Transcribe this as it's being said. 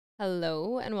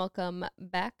Hello and welcome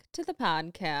back to the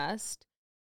podcast.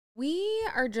 We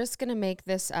are just going to make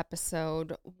this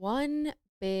episode one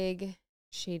big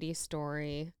shady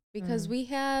story because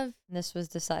This was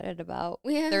decided about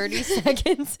we have 30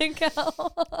 seconds ago.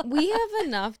 we have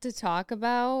enough to talk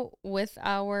about with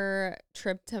our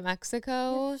trip to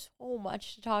Mexico There's so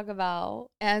much to talk about.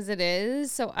 as it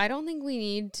is. So I don't think we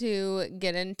need to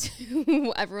get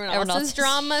into everyone else's else's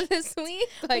drama this week.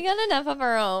 We got enough of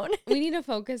our own. We need to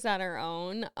focus on our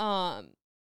own.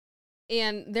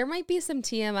 And there might be some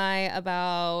TMI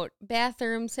about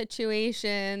bathroom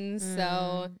situations.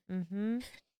 So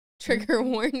trigger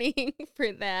warning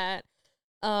for that.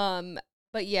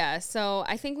 But yeah, so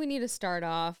I think we need to start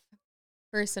off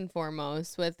first and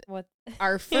foremost with What?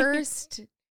 our first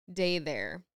day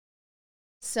there.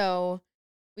 So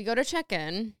we go to check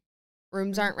in.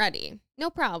 Rooms aren't ready.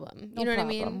 No problem. You know what I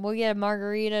mean? We'll get a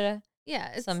margarita,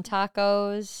 Yeah. some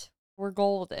tacos. We're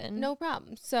golden. No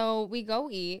problem. So we go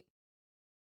eat.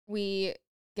 We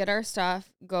get our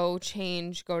stuff, go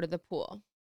change, go to the pool.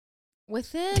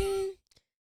 Within,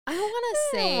 I don't want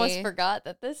to say. I almost forgot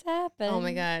that this happened. Oh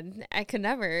my God. I could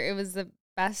never. It was the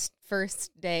best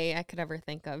first day I could ever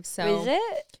think of. So, Is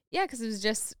it? yeah, because it was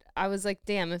just, I was like,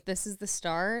 damn, if this is the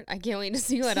start, I can't wait to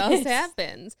see what else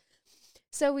happens.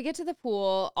 So we get to the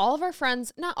pool. All of our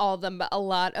friends, not all of them, but a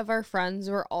lot of our friends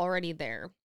were already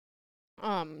there.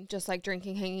 Just like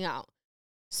drinking, hanging out.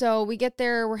 So we get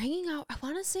there, we're hanging out. I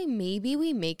want to say maybe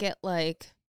we make it like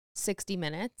 60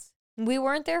 minutes. We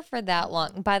weren't there for that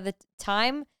long. By the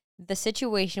time the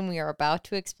situation we are about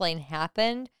to explain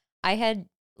happened, I had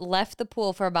left the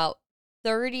pool for about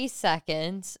 30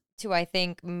 seconds to, I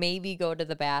think, maybe go to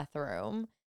the bathroom.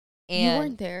 And You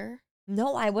weren't there.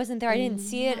 No, I wasn't there. I didn't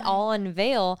see it all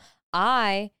unveil.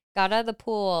 I got out of the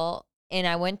pool and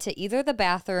I went to either the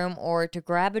bathroom or to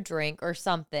grab a drink or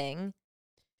something.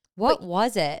 What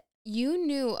was it? You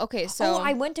knew. Okay, so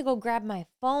I went to go grab my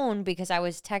phone because I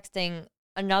was texting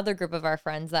another group of our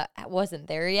friends that wasn't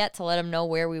there yet to let them know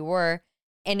where we were.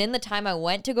 And in the time I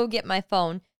went to go get my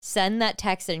phone, send that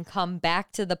text and come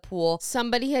back to the pool.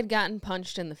 somebody had gotten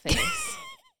punched in the face.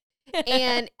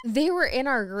 And they were in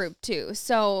our group too.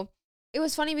 So it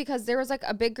was funny because there was like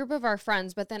a big group of our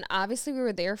friends, but then obviously we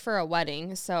were there for a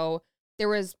wedding. So there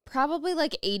was probably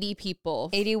like 80 people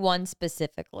 81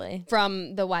 specifically.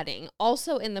 from the wedding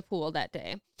also in the pool that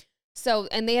day. So,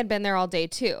 and they had been there all day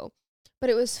too. But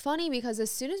it was funny because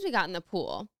as soon as we got in the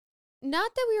pool,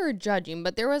 not that we were judging,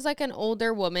 but there was like an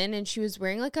older woman and she was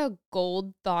wearing like a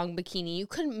gold thong bikini. You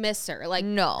couldn't miss her. Like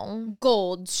No.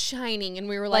 gold shining. And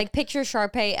we were Like like picture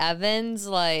Sharpay Evans,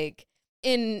 like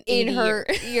in her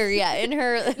in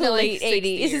her No, like late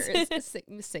 60 80s.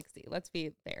 years. 60. Let's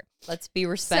be fair. Let's be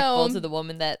respectful So- to the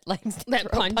woman that likes to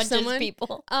That punched punches someone?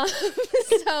 people.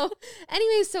 So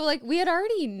anyways, so like we had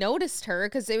already noticed her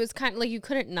because it was kind of like you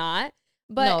couldn't not.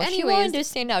 But no, she anyways, wanted to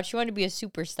stand out. She wanted to be a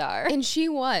superstar. and she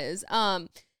was. And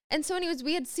so anyways,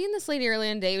 we had seen this lady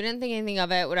earlier in the day. We didn't think anything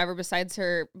of it, whatever, besides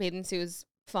her bathing suit was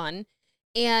fun.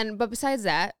 But besides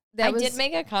that, I did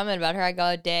make a comment about her. I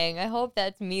go, dang, I hope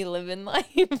that's me living life.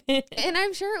 and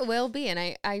I'm sure it will be, and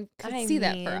I could see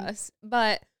that for us.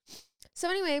 But so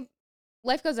anyway,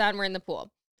 life goes on, we're in the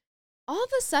pool. All of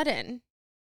a sudden,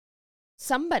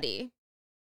 somebody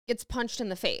gets punched in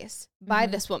the face by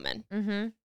this woman. Mm-hmm.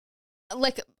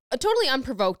 Like totally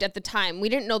unprovoked at the time. We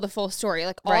didn't know the full story.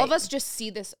 Like all of Right. us just see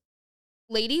this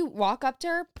lady walk up to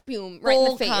her, boom, right in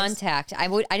the face. Contact. I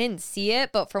didn't see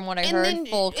it, but from what I heard,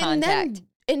 full contact.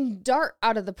 And dart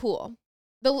out of the pool.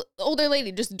 The older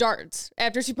lady just darts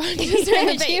after she punches her in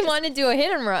the face. She wanted to do a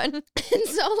hit and run. And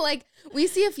so, like, we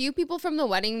see a few people from the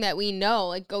wedding that we know,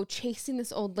 like, go chasing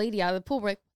this old lady out of the pool. We're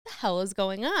like, what the hell is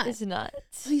going on? It's nuts.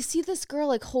 So you see this girl,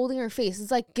 like, holding her face.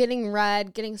 It's, like, getting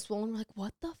red, getting swollen. We're like,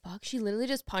 what the fuck? She literally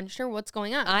just punched her. What's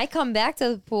going on? I come back to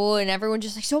the pool and everyone's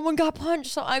just like, someone got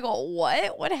punched. So I go,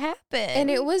 what? What happened? And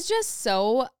it was just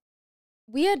so...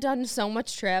 We had done so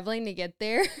much traveling to get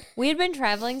there. We had been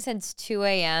traveling since 2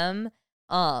 a.m.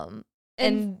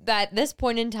 And at this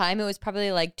point in time, it was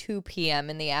probably like 2 p.m.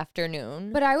 in the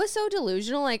afternoon. But I was so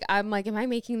delusional. Like, I'm like, am I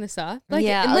making this up? Like,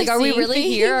 yeah, am I like, are we seeing really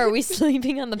things? here? Are we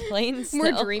sleeping on the plane still?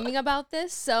 We're dreaming about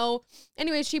this. So,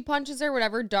 anyway, she punches her,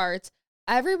 whatever, darts.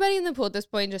 Everybody in the pool at this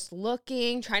point just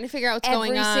looking, trying to figure out what's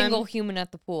going on. Every single human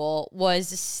at the pool was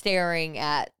staring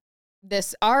at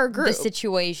Our group. the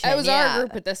situation. It was our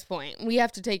group at this point. We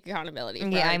have to take accountability for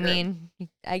Yeah, our I group. mean,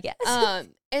 I guess.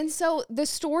 And so the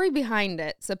story behind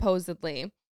it,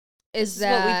 supposedly, this is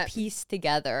that what we pieced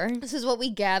together. this is what we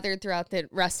gathered throughout the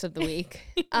rest of the week.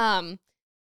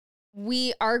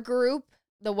 Our group,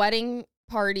 the wedding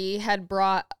party had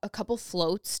brought a couple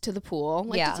floats to the pool,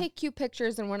 like Yeah. to take cute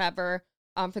pictures and whatever,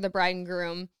 for the bride and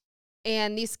groom.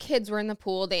 And these kids were in the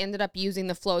pool. They ended up using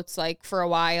the floats like for a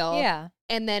while. Yeah.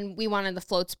 And then we wanted the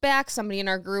floats back. Somebody in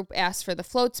our group asked for the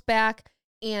floats back.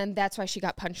 And that's why she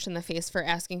got punched in the face for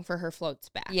asking for her floats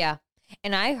back. Yeah.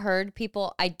 And I heard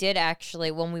people, I did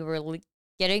actually, when we were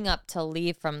getting up to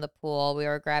leave from the pool, we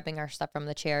were grabbing our stuff from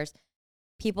the chairs.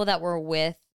 People that were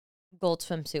with Gold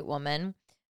Swimsuit Woman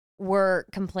were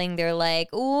complaining. They're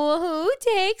like, "Ooh, who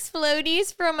takes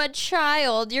floaties from a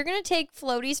child? You're going to take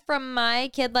floaties from my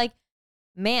kid." Like,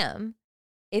 ma'am,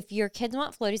 if your kids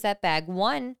want floaties that bag,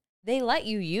 one, they let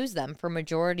you use them for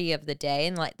majority of the day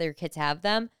and let their kids have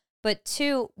them. But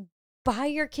two, buy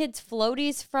your kids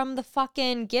floaties from the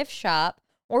fucking gift shop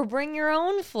or bring your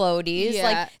own floaties.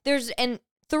 Yeah. Like, and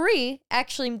three,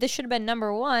 actually, this should have been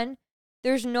number one.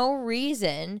 There's no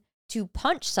reason to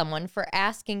punch someone for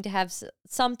asking to have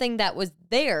something that was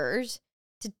theirs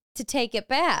to take it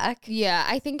back. Yeah,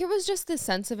 I think it was just the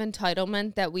sense of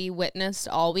entitlement that we witnessed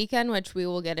all weekend, which we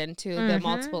will get into the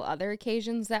multiple other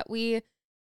occasions that we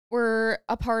were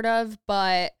a part of.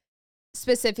 But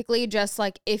specifically, just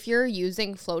like if you're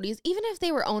using floaties, even if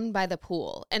they were owned by the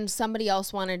pool and somebody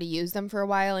else wanted to use them for a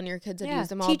while and your kids had used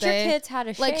them all Teach day. your kids how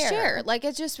to like share. share. Like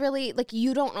it's just really like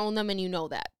you don't own them and you know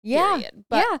that. Yeah. Period.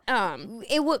 But,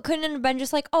 It couldn't have been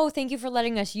just like, "Oh, thank you for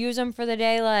letting us use them for the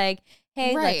day." Like,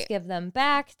 "Hey, let's Right. give them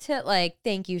back to," like,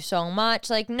 "Thank you so much."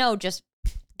 Like, no, just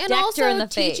and decked also her in the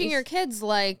teaching face. your kids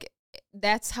like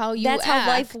that's how you That's how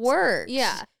life act. works.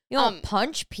 Yeah. You don't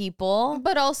punch people.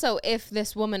 But also, if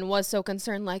this woman was so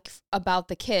concerned, like about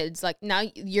the kids, like now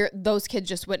those kids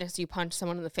just witnessed you punch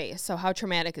someone in the face. So how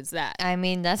traumatic is that? I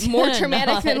mean, that's More kinda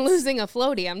traumatic than nuts. losing a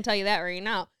floatie. I'm telling you that right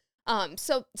now.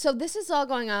 So this is all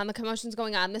going on. The commotion's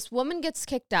going on. This woman gets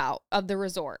kicked out of the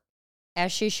resort,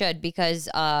 As she should, because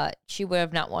she would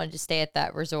have not wanted to stay at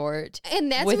that resort. and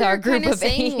that's With what our we're group kinda of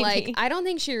saying. 80. Like, I don't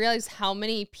think she realized how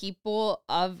many people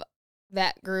of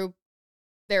that group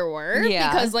there were.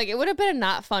 Yeah. Because like it would have been a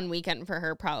not fun weekend for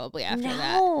her probably after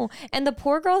that. No. And the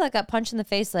poor girl that got punched in the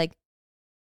face, like,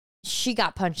 she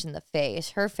got punched in the face.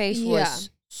 Her face Yeah. was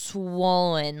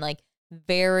swollen, like,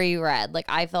 very red. Like,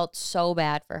 I felt so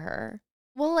bad for her.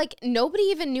 Well, like nobody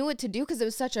even knew what to do because it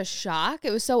was such a shock.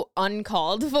 It was so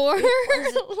uncalled for.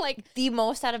 Like The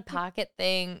most out of pocket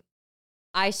thing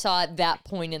I saw at that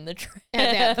point in the trip.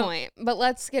 at that point. But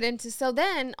let's get into, so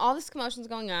then all this commotion's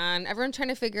going on. Everyone's trying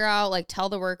to figure out, like, tell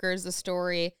the workers the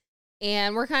story.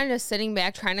 And we're kind of just sitting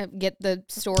back trying to get the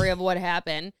story of what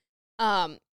happened.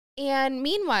 And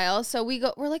meanwhile, so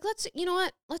we're like, you know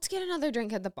what? Let's get another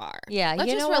drink at the bar. Yeah, Let's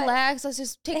you just know what? relax. Let's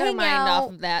just take our Hang mind off out.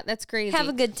 of that. That's crazy. Have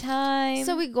a good time.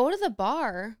 So we go to the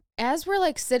bar. As we're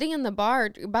like sitting in the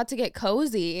bar, about to get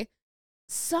cozy,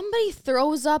 somebody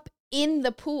throws up in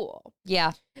the pool.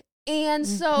 yeah, And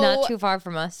so not too far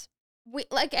from us. we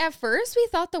like at first we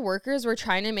thought the workers were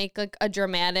trying to make like a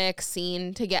dramatic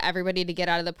scene to get everybody to get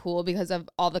out of the pool because of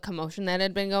all the commotion that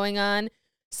had been going on.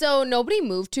 So nobody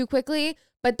moved too quickly.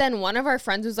 But then one of our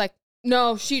friends was like,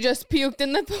 "No, she just puked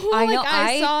in the pool." I Like, know,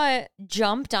 I I- saw it.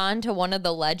 Jumped onto one of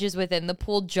the ledges within the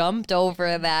pool, jumped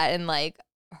over that, and like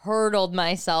hurtled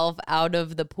myself out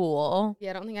of the pool.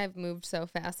 Yeah, I don't think I've moved so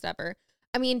fast ever.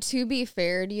 I mean, to be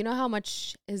fair, do you know how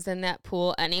much is in that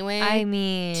pool anyway? I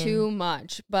mean, Too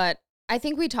much. But I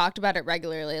think we talked about it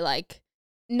regularly. Like,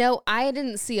 no, I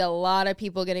didn't see a lot of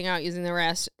people getting out using the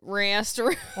restroom.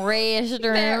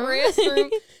 That restroom.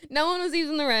 No one was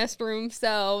using the restroom,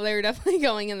 so they were definitely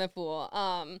going in the pool.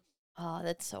 Oh,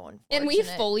 that's so unfortunate. And we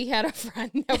fully had a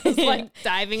friend that was like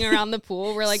diving around the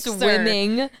pool. We're like,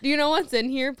 swimming. "Sir, do you know what's in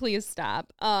here? Please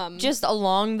stop." Just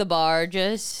along the bar,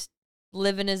 just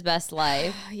living his best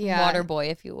life. Yeah. Water boy,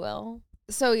 if you will.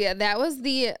 So yeah, that was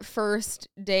the first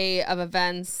day of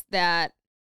events that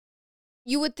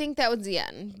you would think that was the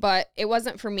end, but it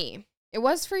wasn't for me. It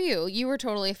was for you. You were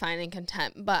totally fine and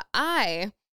content, but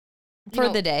For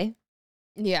the day.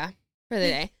 yeah, for the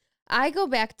day. I go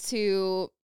back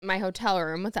to my hotel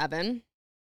room with Evan,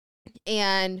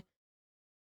 and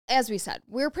as we said,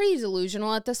 we're pretty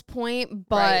delusional at this point,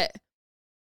 but Right.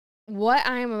 what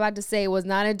I am about to say was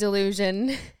not a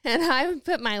delusion, and I would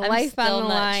put my life on the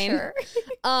line.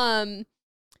 Sure.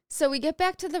 So we get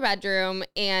back to the bedroom,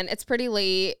 and it's pretty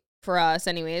late for us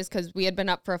anyways, because we had been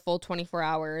up for a full 24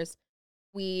 hours.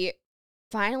 We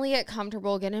finally get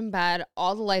comfortable, get in bed,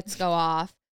 all the lights go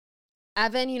off.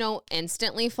 Evan,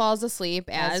 instantly falls asleep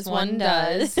as one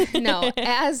does. No,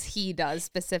 as he does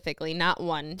specifically, not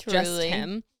one, just Truly.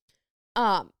 him.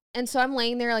 And so I'm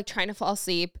laying there like trying to fall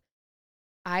asleep.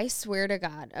 I swear to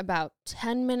God, about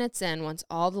 10 minutes in, once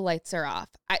all the lights are off,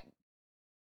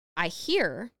 I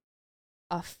hear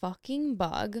a fucking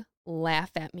bug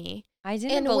laugh at me. I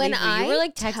didn't And believe when you. You were I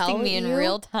like tell texting me in you-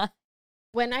 real time.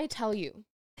 When I tell you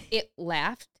it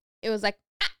laughed, it was like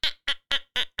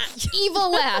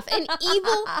evil laugh, an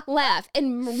evil laugh,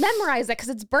 and memorize that because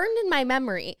it's burned in my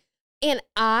memory. And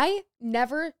I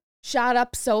never shot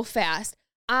up so fast.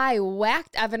 I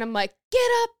whacked Evan. I'm like, get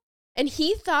up. And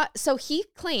he thought, so he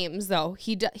claims though,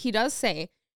 he does say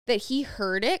that he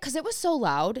heard it because it was so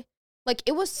loud. Like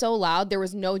it was so loud. There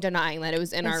was no denying that it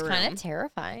was in our It's room. kind of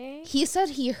terrifying. He said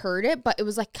he heard it, but it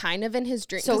was like kind of in his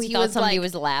dream. So 'cause he thought somebody like,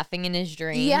 was laughing in his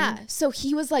dream. yeah. So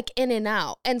he was like in and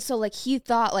out. And so like he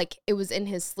thought like it was in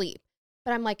his sleep.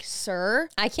 But I'm like, sir.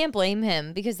 I can't blame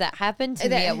him because that happened to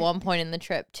me at one point in the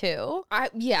trip too. I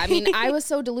mean, I was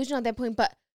so delusional at that point,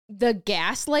 but the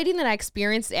gaslighting that I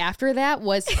experienced after that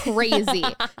was crazy.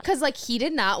 Because like he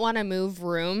did not want to move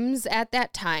rooms at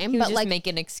that time. He was but just like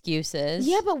making excuses.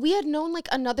 yeah, but we had known like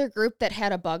another group that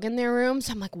had a bug in their room.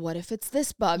 So I'm like, what if it's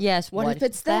this bug? Yes. What if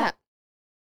it's that?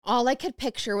 All I could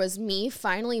picture was me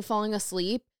finally falling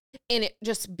asleep and it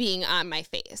just being on my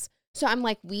face. So I'm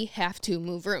like, we have to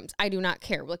move rooms. I do not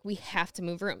care. Like, we have to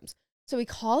move rooms. So we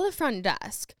call the front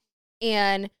desk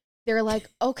and they're like,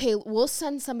 okay, we'll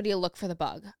send somebody to look for the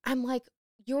bug. I'm like,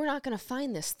 you're not going to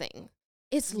find this thing.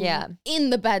 It's in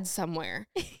the bed somewhere.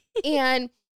 And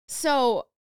so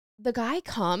the guy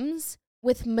comes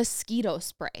with mosquito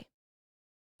spray.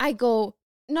 I go,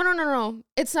 no.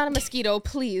 It's not a mosquito.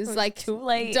 Please. Like, too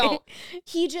late. Don't.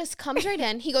 He just comes right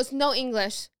in. He goes, no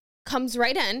English. Comes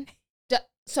right in.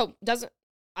 So doesn't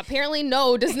apparently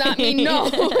no does not mean no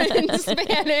in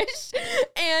Spanish,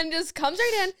 and just comes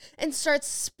right in and starts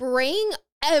spraying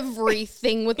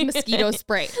everything with mosquito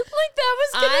spray. Like that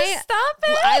was gonna stop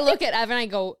it. I look at Evan, I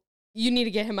go, you need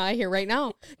to get him out of here right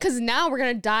now, because now we're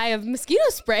gonna die of mosquito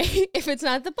spray if it's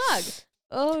not the bug.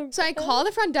 Oh, so I call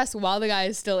the front desk while the guy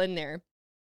is still in there.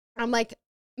 I'm like,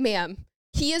 ma'am,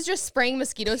 he is just spraying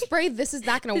mosquito spray. This is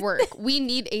not gonna work. We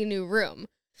need a new room.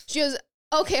 She goes,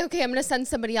 okay, I'm going to send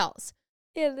somebody else.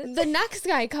 Yeah, the next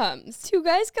guy comes. Two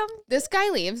guys come. This guy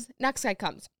leaves. Next guy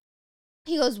comes.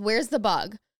 He goes, where's the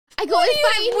bug? I go,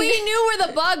 if we knew where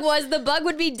the bug was, the bug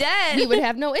would be dead. We would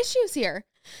have no issues here.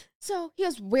 So he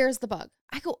goes, where's the bug?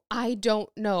 I go, I don't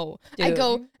know. Dude. I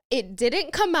go, it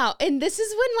didn't come out. And this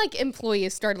is when like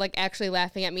employees started like actually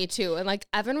laughing at me too. And like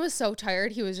Evan was so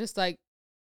tired. He was just like,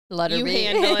 let her be.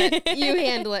 Handle it. You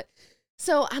handle it.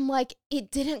 So I'm like,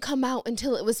 it didn't come out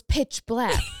until it was pitch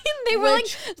black. They were like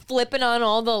flipping on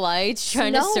all the lights,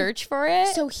 trying to search for it.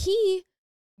 So he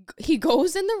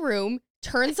goes in the room,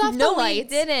 turns off the lights. No, he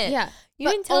didn't. Yeah. You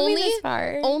didn't tell me this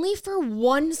part. Only for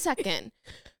 1 second.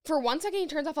 For 1 second, he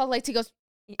turns off all the lights. He goes,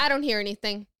 I don't hear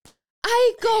anything.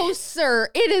 I go, sir,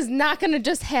 it is not going to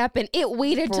just happen. It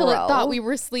waited till it thought we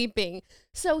were sleeping.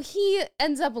 So he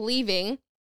ends up leaving.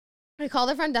 I call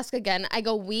the front desk again. I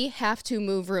go, we have to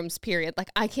move rooms, period. Like,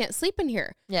 I can't sleep in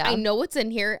here. Yeah. I know what's in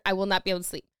here. I will not be able to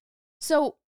sleep.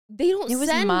 So they don't It was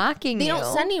mocking They you. don't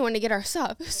send anyone to get our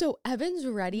stuff. So Evan's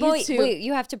ready Wait, to. Wait,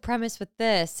 you have to premise with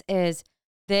this is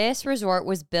this resort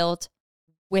was built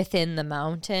within the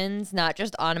mountains, not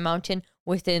just on a mountain,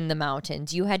 within the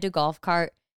mountains. You had to golf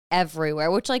cart everywhere,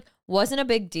 which like wasn't a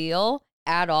big deal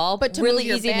at all. But to really move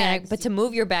your easy. bags. But to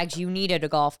move your bags, you needed a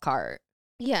golf cart.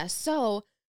 Yeah, so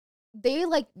they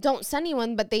like don't send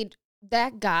anyone, but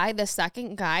that guy, the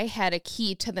second guy, had a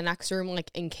key to the next room, like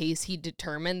in case he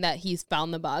determined that he's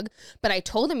found the bug. But I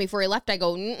told him before he left, I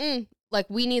go, like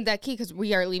we need that key because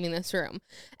we are leaving this room.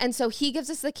 And so he gives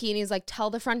us the key and he's like, tell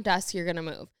the front desk you're gonna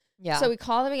move. Yeah. So we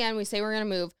call them again. We say we're gonna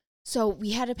move. So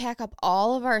we had to pack up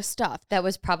all of our stuff. That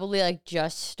was probably like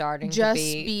just starting to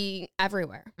be being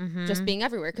everywhere. Mhm. Just being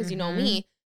everywhere. Because you know me,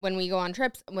 when we go on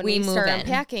trips, when We we move start in.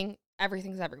 unpacking,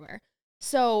 everything's everywhere.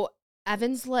 So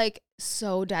Evan's like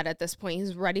so dead at this point.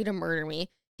 He's ready to murder me.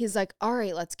 He's like, all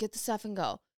right, let's get the stuff and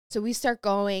go. So we start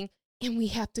going and we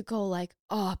have to go like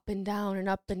up and down and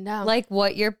up and down. like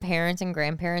what your parents and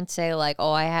grandparents say, like,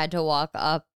 oh, I had to walk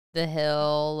up the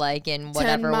hill, like in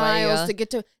whatever 10 miles way. to get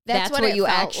to. That's what it you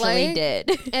felt actually like.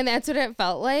 did. And that's what it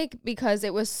felt like because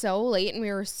it was so late and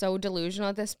we were so delusional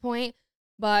at this point.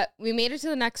 But we made it to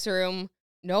the next room.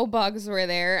 No bugs were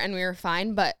there and we were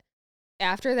fine. But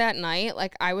after that night,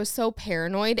 like I was so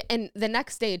paranoid. And the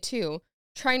next day too,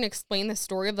 trying to explain the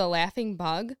story of the laughing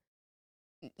bug.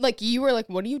 Like you were like,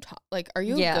 what are you like, are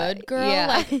you a good girl? Yeah.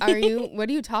 Like, what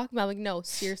are you talking about? Like, no,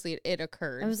 seriously, it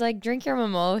occurred. I was like, drink your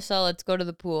mimosa, let's go to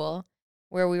the pool,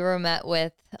 where we were met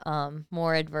with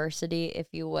more adversity, if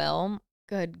you will.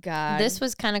 Good God. This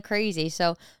was kind of crazy.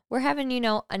 So we're having,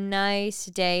 a nice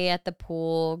day at the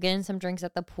pool, getting some drinks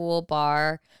at the pool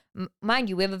bar. Mind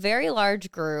you, we have a very large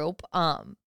group,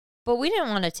 but we didn't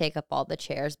want to take up all the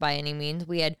chairs by any means.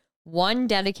 We had one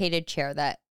dedicated chair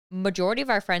that majority of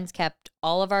our friends kept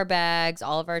all of our bags,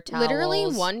 all of our towels. Literally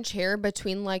one chair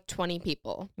between like 20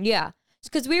 people. Yeah.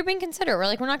 Because we were being considerate. We're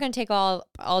like, we're not going to take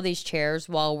all these chairs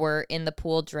while we're in the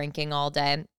pool drinking all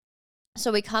day.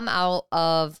 So we come out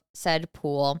of said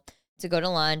pool to go to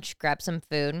lunch, grab some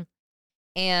food,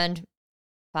 and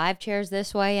 5 chairs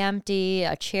this way empty,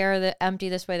 a chair empty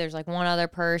this way. There's like one other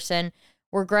person.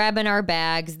 We're grabbing our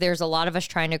bags. There's a lot of us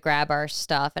trying to grab our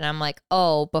stuff. And I'm like,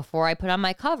 oh, before I put on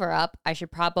my cover up, I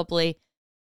should probably,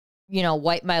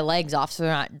 wipe my legs off so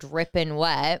they're not dripping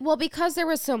wet. Well, because there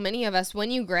was so many of us,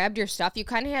 when you grabbed your stuff, you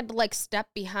kind of had to like step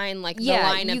behind like the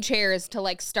line of chairs to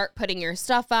like start putting your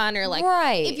stuff on, or like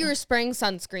if you were spraying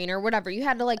sunscreen or whatever, you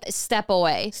had to like step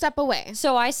away.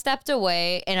 So I stepped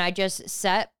away and I just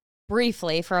set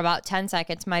briefly for about 10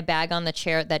 seconds my bag on the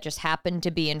chair that just happened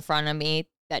to be in front of me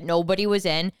that nobody was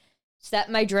in, set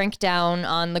my drink down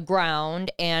on the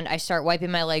ground, and I start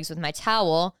wiping my legs with my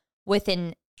towel.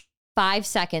 Within 5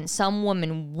 seconds, some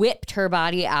woman whipped her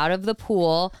body out of the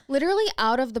pool. Literally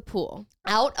out of the pool.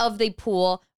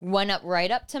 Went right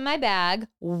up to my bag,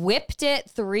 whipped it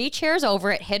 3 chairs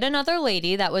over it, hit another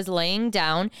lady that was laying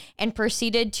down, and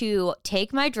proceeded to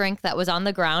take my drink that was on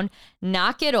the ground,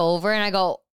 knock it over, and I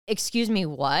go, excuse me,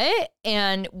 what?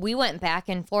 And we went back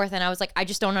and forth, and I was like, I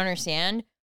just don't understand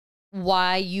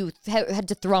why you had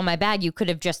to throw my bag. You could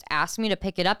have just asked me to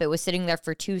pick it up. It was sitting there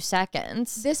for 2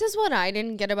 seconds. This is what I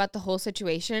didn't get about the whole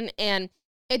situation, and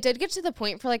it did get to the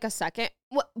point for like a second.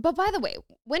 But by the way,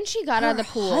 when she got out of the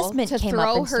pool to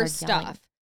throw her stuff,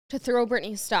 to throw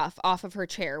Brittany's stuff off of her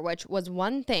chair, which was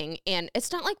one thing, and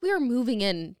it's not like we were moving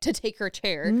in to take her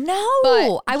chair.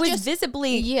 No, I was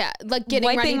visibly like getting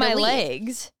wiping my leave.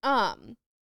 legs.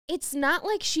 It's not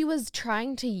like she was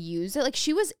trying to use it. Like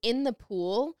she was in the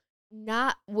pool.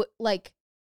 Not like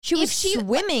she was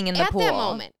swimming in the pool. At that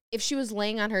moment, if she was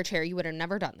laying on her chair, you would have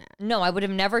never done that. No, I would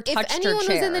have never touched her chair. If anyone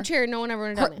was in the chair, no one ever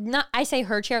would have done that. I say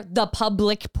her chair, the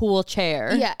public pool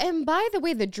chair. Yeah, and by the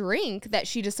way, the drink that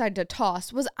she decided to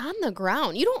toss was on the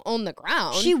ground. You don't own the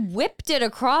ground. She whipped it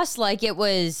across like it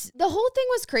was... The whole thing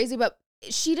was crazy, but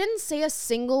she didn't say a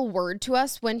single word to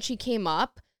us when she came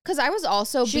up, because I was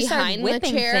also behind the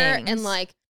chair and like...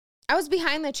 I was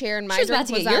behind the chair and my drink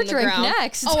was on the ground.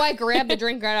 Next. Oh, I grabbed the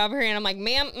drink right over here and I'm like,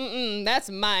 ma'am, that's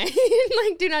mine.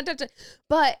 Like, do not touch it.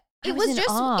 But it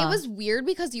was weird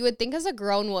because you would think as a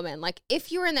grown woman, like if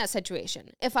you were in that situation,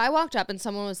 if I walked up and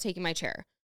someone was taking my chair,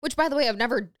 which by the way, I've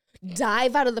never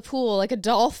dive out of the pool like a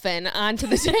dolphin onto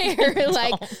the chair.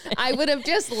 Like I would have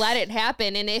just let it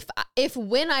happen. And if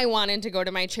when I wanted to go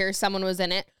to my chair, someone was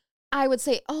in it, I would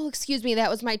say, oh, excuse me, that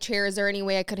was my chair. Is there any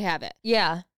way I could have it?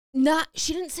 Yeah.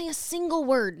 She didn't say a single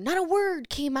word. Not a word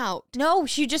came out. No,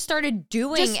 she just started and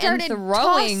throwing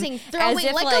as if,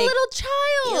 like a little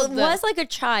child. It was like a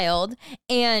child.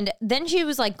 And then she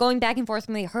was like going back and forth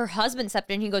with me. Her husband stepped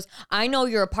in. He goes, I know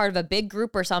you're a part of a big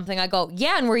group or something. I go,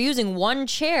 yeah, and we're using one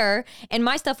chair. And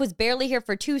my stuff was barely here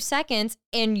for 2 seconds.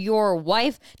 And your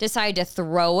wife decided to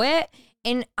throw it.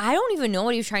 And I don't even know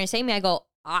what he was trying to say to me. I go,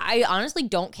 I honestly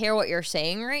don't care what you're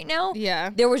saying right now. Yeah.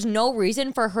 There was no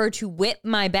reason for her to whip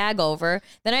my bag over.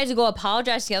 Then I had to go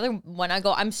apologize to the other one. I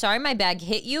go, I'm sorry my bag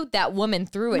hit you. That woman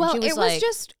threw it. Well, she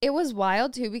was it was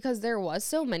wild too because there was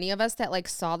so many of us that like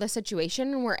saw the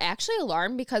situation and were actually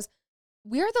alarmed because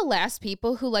we are the last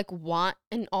people who like want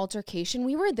an altercation.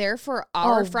 We were there for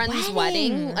our friend's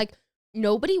wedding. Like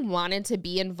nobody wanted to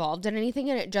be involved in anything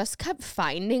and it just kept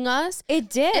finding us. It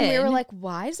did. And we were like,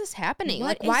 why is this happening?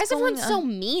 Why is everyone so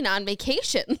mean on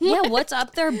vacation? Yeah, what's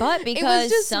up their butt? Because it was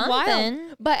just something.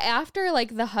 Wild. But after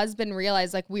like the husband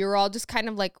realized, like we were all just kind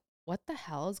of like, what the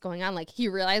hell is going on? Like he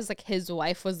realized like his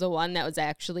wife was the one that was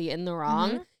actually in the wrong.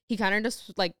 Mm-hmm. He kind of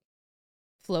just like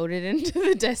floated into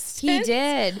the distance. He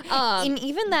did. And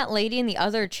even that lady in the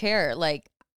other chair, like,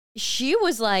 she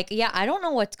was like, yeah, I don't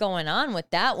know what's going on with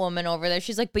that woman over there.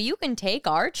 She's like, but you can take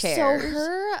our chairs.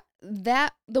 So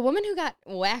the woman who got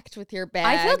whacked with your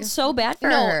bag. I felt so bad for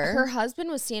her. Her husband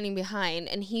was standing behind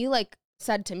and he like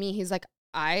said to me, he's like,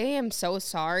 I am so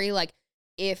sorry. Like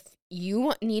if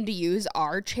you need to use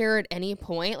our chair at any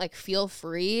point, like feel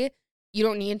free. You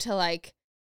don't need to like,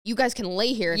 you guys can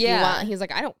lay here if you want. He's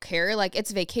like, I don't care. Like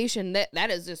it's vacation. That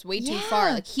is just way too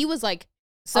far. Like he was like,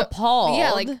 appalled.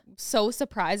 Yeah, like so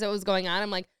surprised that was going on. I'm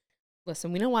like,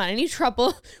 listen, we don't want any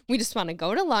trouble. We just want to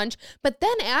go to lunch. But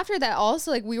then after that, also,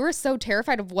 like, we were so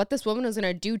terrified of what this woman was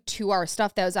going to do to our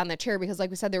stuff that was on the chair, because like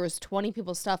we said, there was 20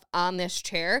 people's stuff on this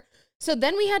chair. So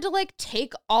then we had to like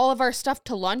take all of our stuff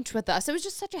to lunch with us. It was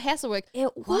just such a hassle. Like,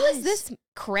 who is this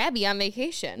crabby on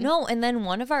vacation? No, and then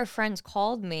one of our friends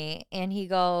called me and he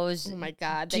goes, oh my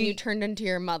God. Then you turned into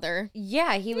your mother.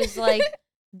 Yeah, he was like,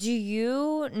 do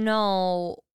you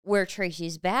know where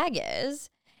Tracy's bag is?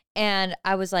 And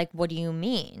I was like, what do you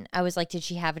mean? I was like, did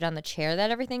she have it on the chair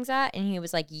that everything's at? And he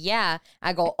was like, yeah.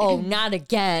 I go, oh, not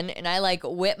again. And I like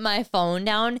whipped my phone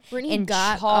down and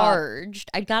charged.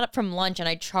 I got up from lunch and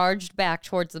I charged back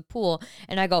towards the pool.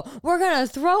 And I go, we're going to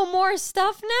throw more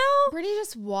stuff now? Brittany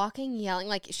just walking, yelling.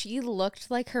 Like, she looked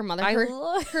like her mother.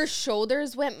 Her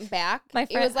shoulders went back. My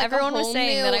friend, it was like everyone was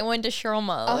saying that I went to Cheryl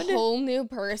mode. A whole new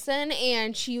person.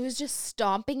 And she was just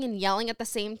stomping and yelling at the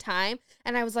same time.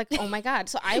 And I was like, oh my God.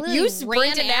 So I you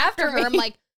sprinted after her. I'm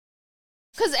like,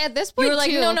 because at this point, you were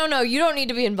like, no, you don't need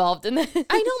to be involved in this.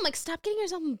 I know. I'm like, stop getting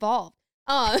yourself involved.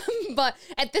 But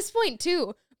at this point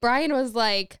too, Brian was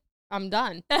like, I'm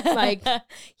done. Like,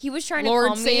 he was trying to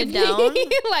calm me down.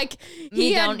 Like,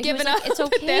 he had given up. It's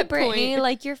okay, Brittany.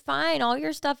 Like, you're fine. All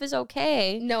your stuff is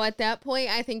okay. No, at that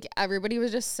point, I think everybody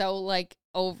was just so like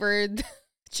over the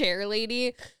chair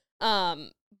lady.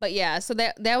 But yeah, so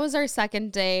that was our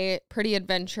second day. Pretty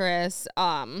adventurous.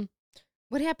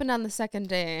 What happened on the second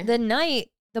day?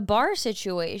 The bar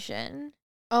situation.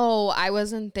 Oh, I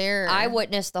wasn't there. I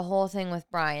witnessed the whole thing with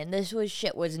Brian.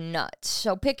 Shit was nuts.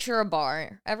 So picture a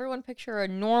bar. Everyone picture a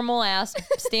normal ass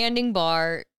standing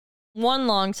bar. One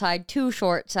long side, two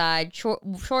short side.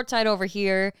 Short side over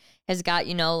here has got,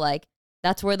 like,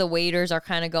 that's where the waiters are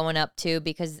kind of going up to,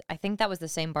 because I think that was the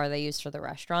same bar they used for the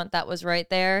restaurant that was right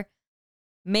there.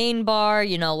 Main bar,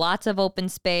 lots of open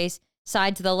space.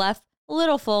 Side to the left, a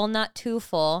little full, not too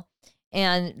full.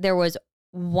 And there was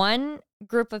one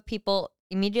group of people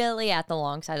immediately at the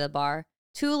long side of the bar,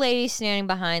 two ladies standing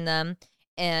behind them,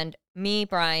 and me,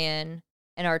 Brian,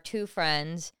 and our two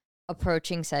friends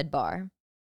approaching said bar.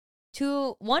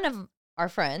 One of our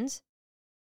friends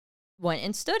went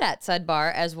and stood at said bar,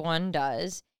 as one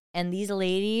does, and these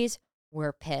ladies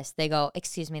were pissed. They go,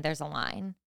 excuse me, there's a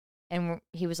line. And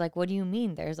he was like, what do you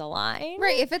mean there's a line?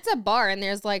 Right. If it's a bar and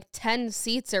there's like 10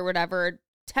 seats or whatever,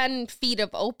 10 feet of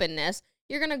openness,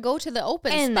 you're going to go to the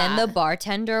open spot. And then the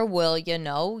bartender will,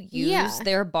 use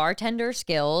their bartender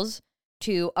skills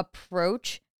to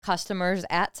approach customers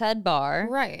at said bar.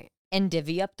 Right. And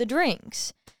divvy up the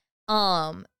drinks.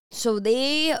 So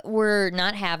they were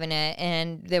not having it,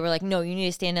 and they were like, no, you need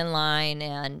to stand in line.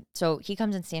 And so he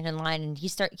comes and stands in line, and he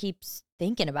keeps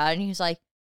thinking about it, and he's like,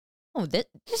 oh,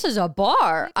 this is a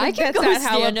bar. I can go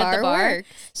stand at the bar. Works.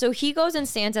 So he goes and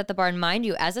stands at the bar. And mind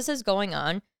you, as this is going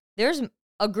on, there's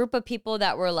a group of people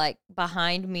that were like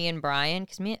behind me and Brian,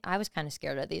 because I was kind of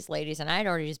scared of these ladies, and I had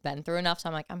already just been through enough. So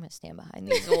I'm like, I'm going to stand behind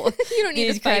these old. You don't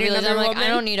need to fight another I'm like, woman. I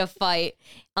don't need a fight.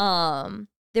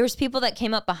 There was people that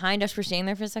came up behind us. We're standing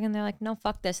there for a second. They're like, no,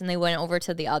 fuck this. And they went over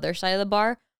to the other side of the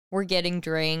bar. We're getting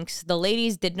drinks. The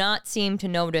ladies did not seem to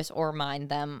notice or mind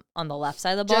them on the left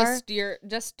side of the bar.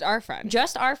 Just our friend.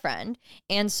 Just our friend.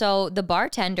 And so the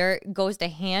bartender goes to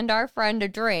hand our friend a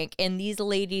drink, and these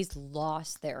ladies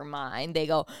lost their mind. They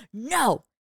go, no,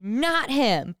 not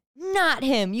him. Not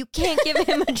him. You can't give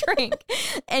him a drink.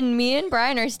 And me and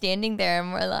Brian are standing there,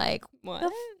 and we're like, what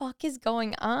the fuck is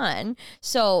going on?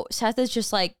 So Seth is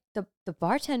just like, the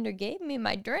bartender gave me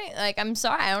my drink. Like, I'm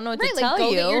sorry. I don't know what to tell you.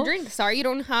 Go get your drink. Sorry you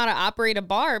don't know how to operate a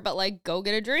bar, but like, go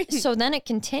get a drink. So then it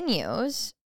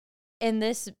continues. And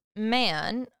this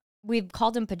man, we've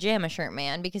called him Pajama Shirt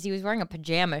Man because he was wearing a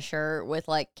pajama shirt with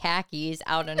like khakis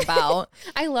out and about.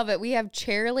 I love it. We have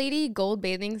chair lady, gold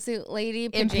bathing suit lady,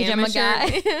 pajama shirt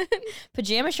guy.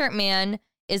 Pajama Shirt Man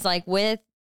is like with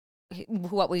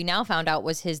what we now found out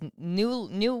was his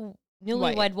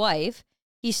newlywed wife.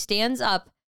 He stands up,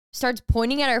 starts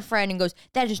pointing at our friend and goes,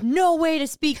 that is no way to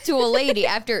speak to a lady.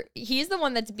 After he's the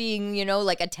one that's being,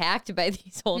 like attacked by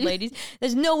these old ladies.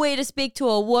 There's no way to speak to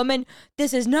a woman.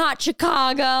 This is not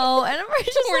Chicago. And we're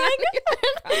just we're in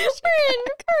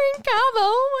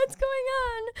Cabo. What's going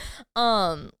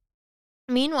on?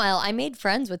 Meanwhile, I made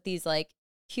friends with these like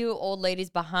cute old ladies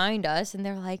behind us, and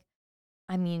they're like,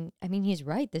 I mean, he's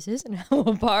right. This isn't how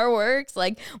a bar works.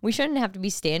 Like, we shouldn't have to be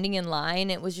standing in line.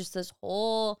 It was just this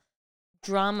whole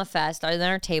drama fest. Then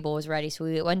our table was ready, so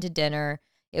we went to dinner.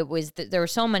 It was there were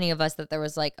so many of us that there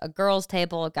was like a girls'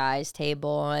 table, a guys'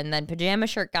 table, and then Pajama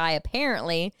Shirt Guy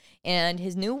apparently and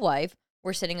his new wife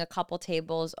were sitting a couple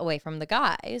tables away from the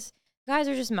guys. The guys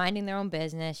are just minding their own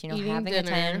business, having a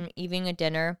time, eating a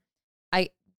dinner.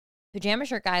 pajama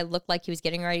shirt guy looked like he was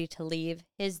getting ready to leave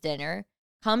his dinner,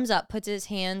 comes up, puts his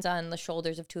hands on the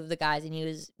shoulders of two of the guys, and he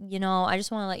was, I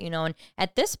just want to let you know. And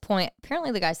at this point,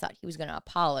 apparently the guys thought he was going to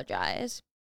apologize.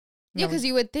 Yeah, because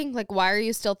you would think, like, why are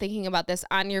you still thinking about this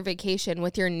on your vacation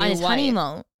with your new on his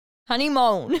wife?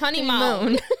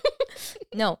 Honeymoon.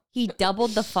 No, he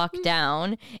doubled the fuck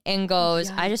down and goes,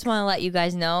 I just want to let you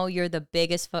guys know you're the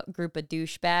biggest group of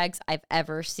douchebags I've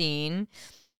ever seen.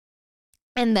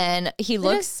 And then he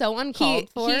looks so uncalled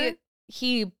for.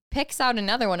 He picks out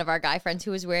another one of our guy friends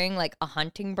who was wearing like a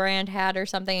hunting brand hat or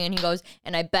something. And he goes,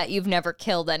 and I bet you've never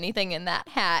killed anything in that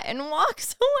hat, and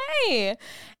walks away.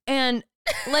 And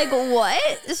like,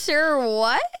 what? Sir,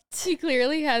 what? He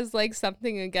clearly has like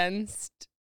something against,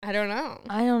 I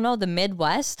don't know, the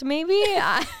Midwest, maybe?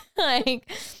 I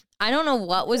don't know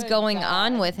what was going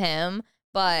on with him,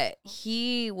 but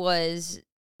he was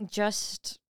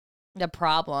just the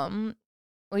problem.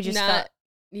 We just felt,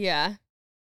 yeah.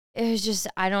 It was just,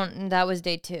 that was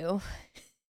day 2.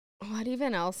 What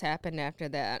even else happened after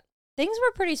that? Things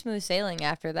were pretty smooth sailing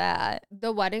after that.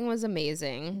 The wedding was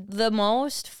amazing. The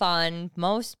most fun,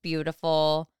 most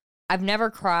beautiful. I've never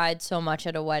cried so much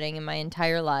at a wedding in my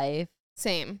entire life.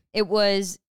 Same. It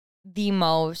was the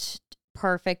most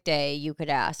perfect day you could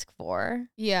ask for.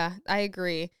 Yeah, I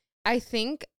agree. I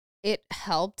think it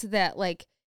helped that, like,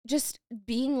 just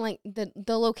being like the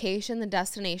location, the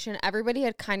destination, everybody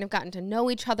had kind of gotten to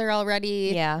know each other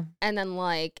already. Yeah. And then,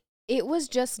 like, it was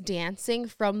just dancing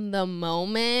from the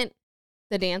moment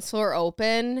the dance floor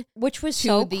opened, which was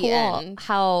so the cool end.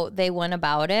 How they went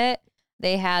about it.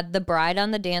 They had the bride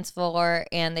on the dance floor,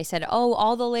 and they said, oh,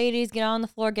 all the ladies get on the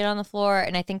floor.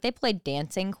 And I think they played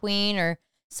Dancing Queen or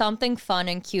something fun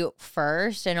and cute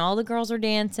first, and all the girls were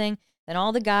dancing. Then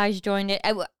all the guys joined it.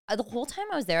 The whole time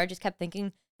I was there, I just kept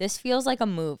thinking, this feels like a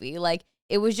movie. Like,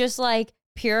 it was just like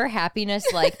pure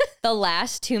happiness. Like the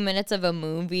last 2 minutes of a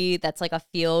movie that's like a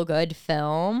feel-good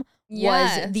film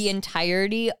was the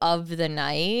entirety of the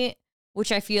night,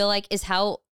 which I feel like is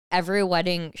how every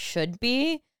wedding should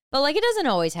be. But, like, it doesn't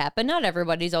always happen. Not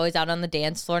everybody's always out on the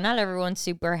dance floor. Not everyone's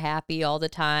super happy all the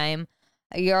time.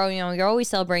 You're always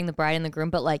celebrating the bride and the groom,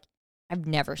 but, like, I've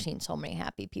never seen so many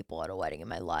happy people at a wedding in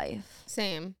my life.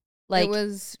 Same. Like, it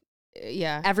was,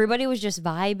 yeah. Everybody was just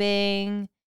vibing.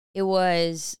 It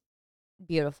was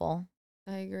beautiful.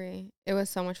 I agree. It was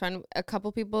so much fun. A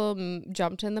couple people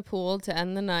jumped in the pool to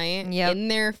end the night in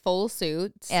their full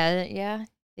suits. Yeah,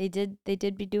 they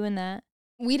did be doing that.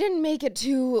 We didn't make it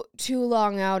too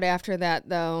long out after that,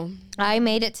 though. I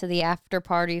made it to the after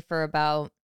party for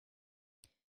about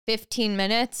 15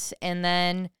 minutes, and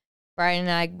then Brian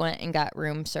and I went and got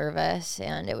room service,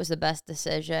 and it was the best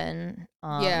decision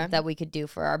that we could do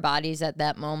for our bodies at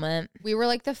that moment. We were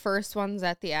like the first ones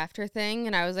at the after thing,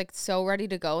 and I was like so ready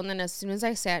to go. And then as soon as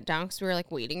I sat down, because we were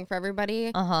like waiting for everybody.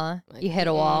 Like, you hit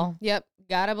a wall. Yep.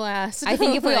 Got a blast. I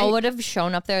think if we all would have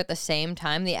shown up there at the same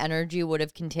time, the energy would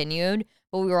have continued.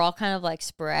 But we were all kind of like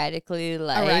sporadically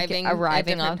like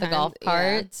arriving off the golf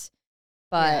carts. Yeah.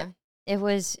 But it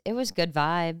was good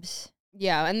vibes.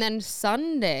 Yeah, and then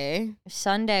Sunday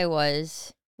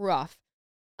was rough.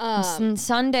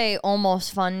 Sunday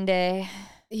almost fun day.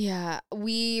 Yeah,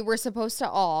 we were supposed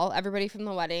to everybody from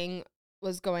the wedding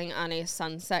was going on a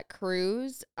sunset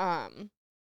cruise. And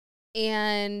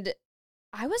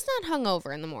I was not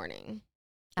hungover in the morning.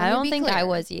 I don't think I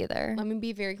was either. Let me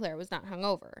be very clear. I was not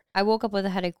hungover. I woke up with a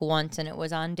headache once, and it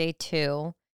was on day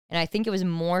 2. And I think it was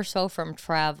more so from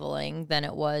traveling than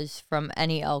it was from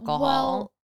any alcohol.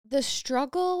 Well, the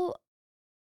struggle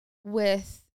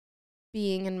with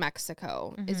being in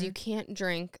Mexico is you can't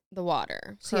drink the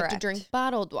water. So you have to drink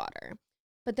bottled water.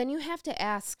 But then you have to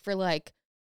ask for, like,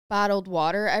 bottled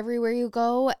water everywhere you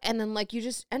go. And then, like, you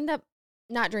just end up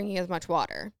not drinking as much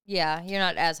water. Yeah, you're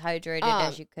not as hydrated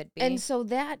as you could be. And so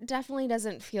that definitely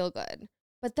doesn't feel good.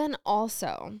 But then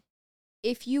also,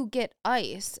 if you get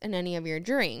ice in any of your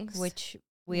drinks, which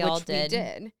we all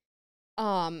did,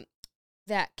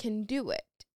 that can do it.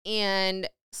 And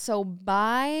so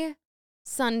by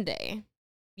Sunday,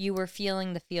 you were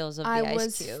feeling the feels of the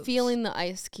ice cubes. I was feeling the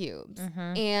ice cubes.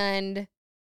 And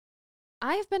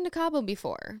I've been to Cabo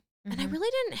before, and I really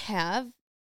didn't have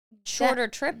shorter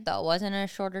trip, though. Wasn't it a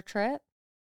shorter trip?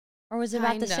 Or was it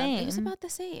about the same? It was about the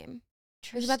same.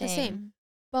 It was about the same.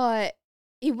 But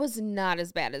it was not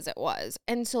as bad as it was.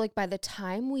 And so, like, by the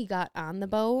time we got on the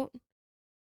boat,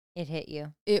 it hit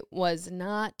you. It was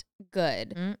not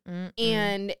good.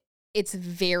 And it's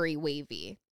very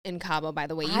wavy in Cabo, by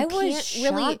the way. I was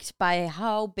shocked by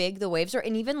how big the waves are.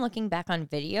 And even looking back on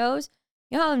videos,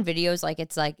 you know how in videos, like,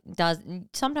 it's like,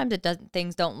 sometimes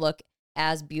things don't look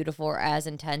as beautiful or as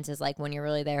intense as like when you're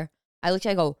really there. I looked,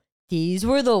 I go, these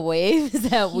were the waves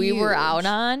that we were out Huge.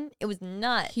 on. It was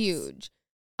nuts. Huge.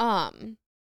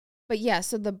 But yeah,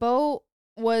 so the boat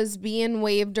was being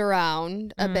waved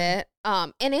around a bit.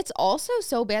 And it's also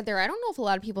so bad there. I don't know if a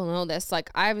lot of people know this. Like,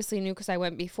 I obviously knew because I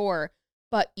went before,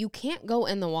 but you can't go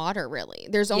in the water really.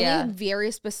 There's only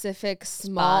very specific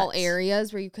small Spots.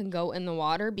 areas where you can go in the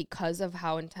water because of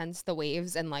how intense the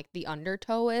waves and like the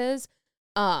undertow is.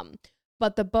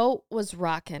 But the boat was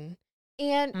rocking.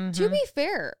 And to be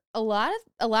fair, a lot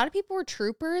of people were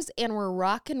troopers and were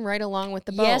rocking right along with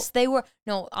the boat. Yes, they were.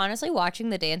 No, honestly,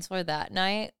 watching the dance floor that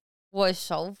night was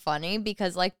so funny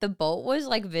because like the boat was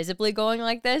like visibly going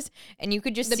like this and you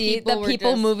could just see the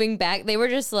people moving back. They were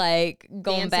just like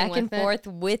going back and forth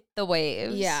with the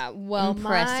waves. Yeah, well,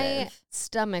 impressive. My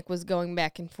stomach was going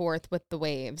back and forth with the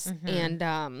waves.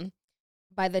 And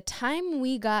by the time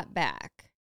we got back,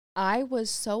 I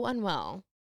was so unwell.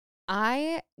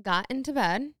 I got into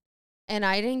bed and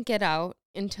I didn't get out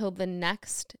until the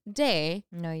next day.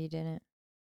 No, you didn't.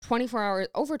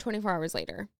 Over 24 hours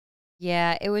later.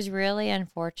 Yeah, it was really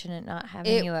unfortunate not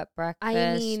having you at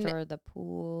breakfast or the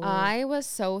pool. I was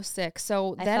so sick.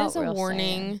 So that is a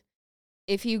warning. Sad.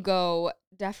 If you go,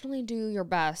 definitely do your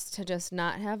best to just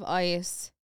not have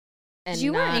ice. And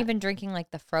you weren't even drinking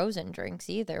like the frozen drinks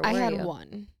either, were you? I had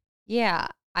one. Yeah,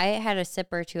 I had a sip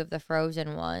or two of the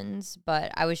frozen ones,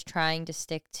 but I was trying to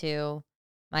stick to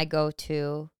my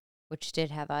go-to, which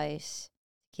did have ice.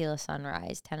 Tequila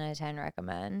Sunrise, 10 out of 10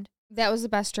 recommend. That was the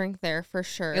best drink there for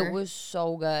sure. It was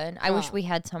so good. I wish we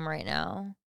had some right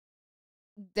now.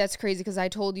 That's crazy because I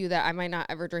told you that I might not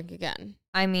ever drink again.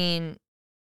 I mean,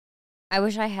 I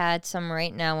wish I had some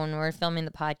right now when we're filming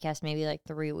the podcast, maybe like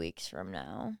 3 weeks from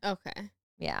now. Okay.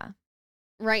 Yeah.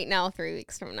 Right now, 3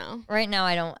 weeks from now. Right now,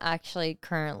 I don't actually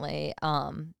currently,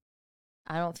 I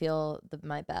don't feel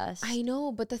my best. I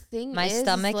know, but the thing my is,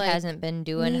 stomach like, hasn't been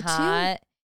doing hot.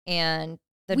 And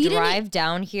the drive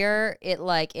down here, it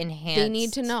like enhanced. They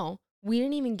need to know. We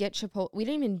didn't even get Chipotle. We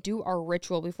didn't even do our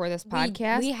ritual before this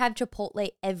podcast. We have Chipotle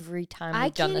every time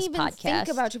we've done this podcast. I can't even think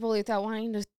about Chipotle without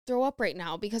wanting to throw up right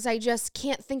now because I just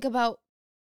can't think about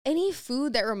any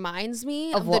food that reminds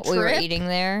me of what the trip. We were eating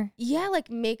there. Yeah, like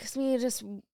makes me just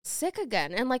sick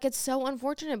again. And like it's so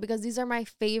unfortunate because these are my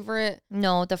favorite.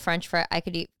 No, the French fry. I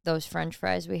could eat those French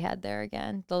fries we had there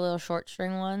again. The little short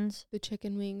string ones. The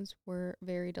chicken wings were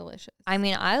very delicious. I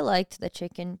mean, I liked the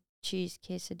chicken cheese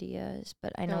quesadillas,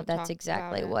 but I know that's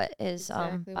exactly what is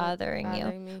bothering you.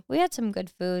 Me. We had some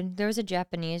good food. There was a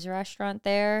Japanese restaurant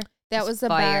there. That was the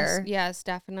best. Yes,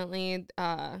 definitely.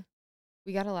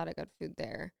 We got a lot of good food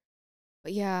there.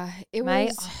 But yeah, it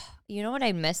was. You know what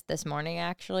I missed this morning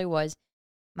actually was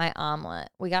my omelet.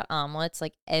 We got omelets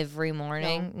like every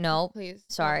morning. No, please.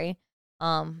 Sorry.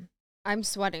 I'm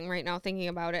sweating right now thinking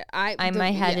about it.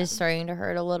 My head is starting to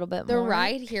hurt a little bit more. The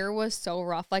ride here was so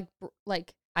rough.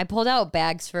 Like I pulled out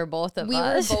bags for both of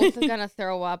us. We were both gonna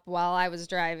throw up while I was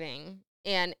driving,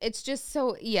 and it's just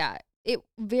so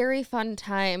very fun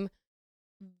time.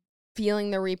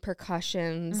 Feeling the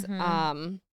repercussions.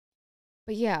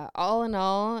 But yeah, all in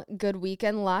all, good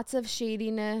weekend. Lots of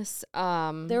shadiness.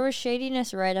 There was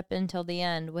shadiness right up until the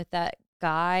end with that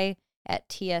guy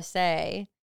at TSA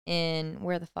in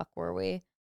where the fuck were we?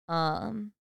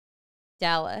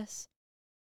 Dallas.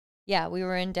 Yeah, we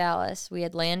were in Dallas. We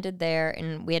had landed there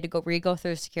and we had to go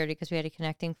through security because we had a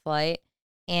connecting flight.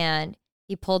 And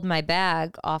he pulled my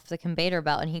bag off the conveyor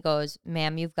belt and he goes,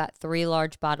 "Ma'am, you've got 3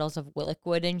 large bottles of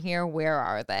liquid in here. Where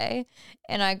are they?"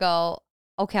 And I go,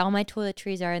 "Okay, all my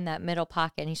toiletries are in that middle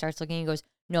pocket." And he starts looking and he goes,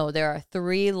 "No, there are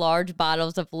 3 large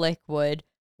bottles of liquid.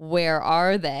 Where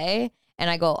are they?" And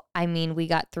I go, "I mean, we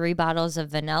got 3 bottles of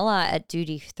vanilla at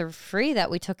duty free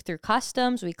that we took through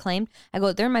customs. We claimed." I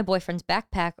go, "They're in my boyfriend's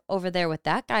backpack over there with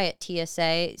that guy at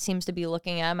TSA. Seems to be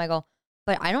looking at him." I go,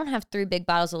 "But I don't have 3 big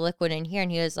bottles of liquid in here."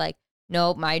 And he was like,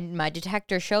 "No, my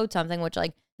detector showed something," which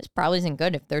like this probably isn't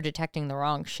good if they're detecting the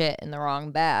wrong shit in the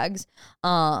wrong bags.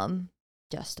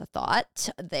 Just a thought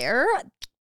there.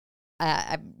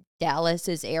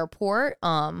 Dallas's airport.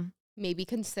 Maybe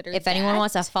consider if anyone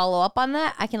wants to follow up on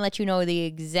that, I can let you know the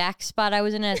exact spot I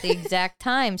was in at the exact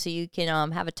time, so you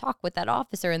can have a talk with that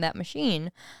officer in that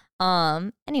machine.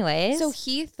 Anyways, so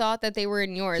he thought that they were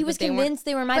in yours. He was convinced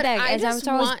they were in my bag. As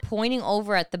I was pointing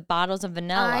over at the bottles of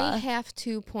vanilla. I have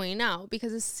to point out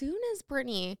because as soon as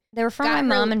Brittany, they were from my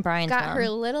mom and Brian's got mom. her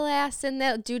little ass in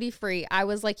that duty free, I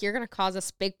was like, "You're gonna cause us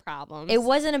big problems." It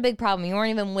wasn't a big problem. You weren't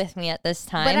even with me at this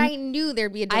time. But I knew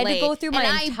there'd be a delay. I had to go through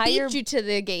my entire. I beat you to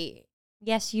the gate.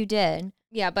 Yes, you did.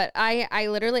 Yeah, but I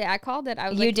literally called it. I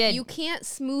was like, did. You can't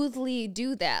smoothly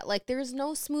do that. Like, there's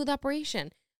no smooth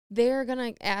operation. they're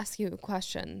gonna ask you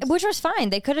questions. Which was fine.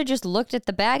 They could have just looked at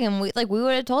the bag and we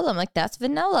would have told them like that's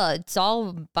vanilla. It's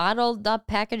all bottled up,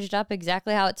 packaged up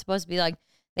exactly how it's supposed to be. Like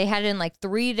they had it in like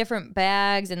 3 different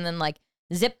bags and then like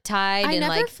zip tied. I and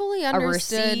never like fully a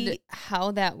understood receipt.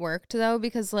 how that worked though,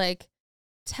 because like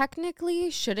technically,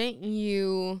 shouldn't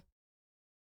you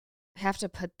have to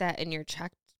put that in your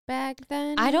checked bag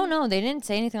then? I don't know. They didn't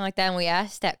say anything like that. And we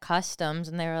asked at customs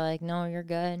and they were like, no, you're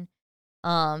good.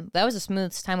 That was the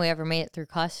smoothest time we ever made it through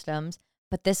customs.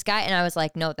 But this guy, and I was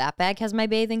like, no, that bag has my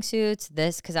bathing suits.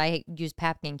 This, because I use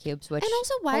Papkin cubes, which And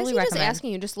also, why is totally he just recommend.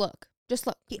 asking you? Just look. Just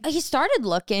look. He started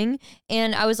looking,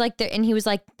 and I was like, there, and he was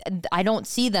like, I don't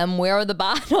see them. Where are the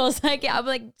bottles? Like, I'm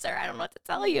like, sir, I don't know what to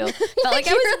tell you. Felt like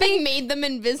I was being made them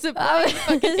invisible. I like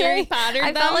fucking Harry Potter.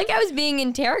 I felt like I was being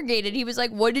interrogated. He was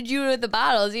like, what did you do with the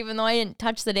bottles? Even though I didn't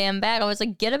touch the damn bag. I was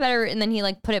like, get a better, and then he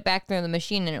like put it back through the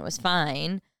machine and it was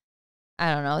fine.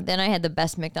 I don't know. Then I had the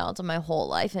best McDonald's of my whole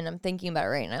life and I'm thinking about it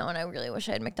right now and I really wish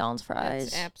I had McDonald's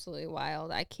fries. That's absolutely wild.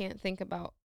 I can't think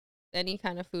about any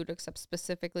kind of food except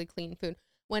specifically clean food.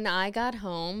 When I got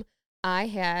home, I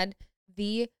had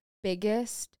the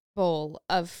biggest bowl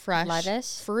of fresh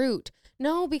Lettuce? fruit.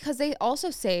 No, because they also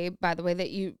say, by the way,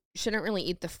 that you shouldn't really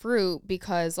eat the fruit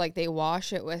because like they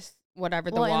wash it with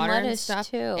whatever the water and stuff.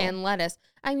 Too. And lettuce.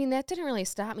 I mean, that didn't really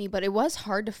stop me, but it was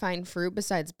hard to find fruit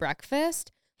besides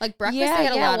breakfast. Like breakfast, they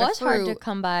had a lot it was of fruit. hard to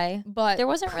come by. But There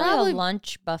wasn't really probably- a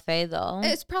lunch buffet though.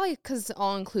 It's probably because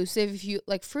all inclusive. If you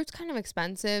like, fruit's kind of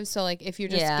expensive. So like, if you're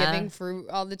just Yeah. giving fruit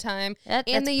all the time,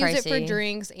 That's and they use it for pricey.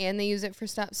 drinks, and they use it for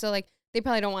stuff, so like, they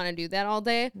probably don't want to do that all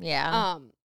day. Yeah.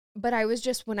 But I was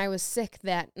just when I was sick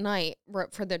that night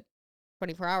for the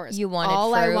 24 hours. You wanted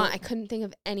all fruit? I couldn't think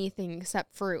of anything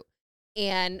except fruit.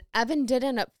 And Evan did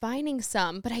end up finding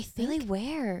some, but I think Really,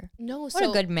 where? no. What So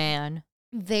a good man.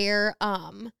 there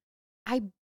I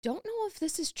don't know if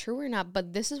this is true or not,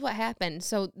 but this is what happened.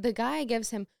 So the guy gives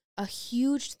him a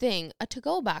huge thing, a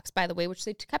to-go box, by the way, which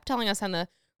they kept telling us on the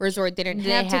resort they didn't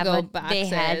have to-go boxes.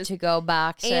 They had to-go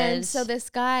boxes. And so this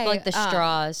guy, like the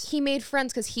straws. he made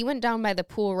friends because he went down by the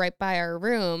pool right by our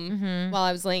room Mhm. while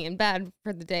I was laying in bed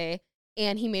for the day.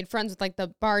 And he made friends with like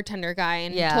the bartender guy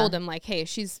and Yeah. he told him like, hey,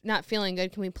 she's not feeling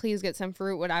good. Can we please get some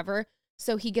fruit, whatever?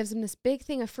 So he gives him this big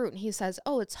thing of fruit and he says,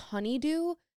 oh, it's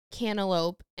honeydew,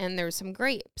 cantaloupe, and there's some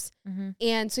grapes. Mhm.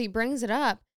 And so he brings it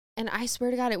up. And I swear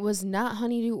to God, it was not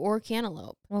honeydew or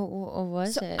cantaloupe. What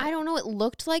was So it? I don't know. It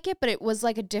looked like it, but it was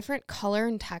like a different color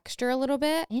and texture a little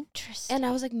bit. Interesting. And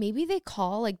I was like, maybe they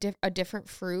call like a different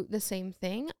fruit the same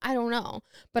thing. I don't know.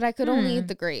 But I could only eat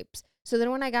the grapes. So then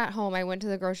when I got home, I went to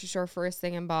the grocery store first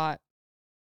thing and bought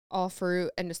all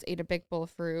fruit and just ate a big bowl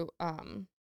of fruit.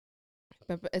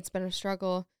 But it's been a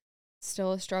struggle,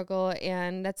 still a struggle.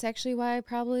 And that's actually why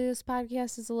probably this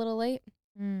podcast is a little late.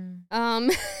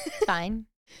 Fine.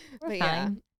 We're But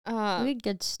fine. yeah. We had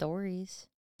good stories.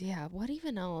 Yeah, what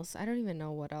even else? I don't even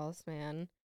know what else, man.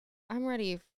 I'm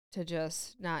ready to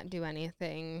just not do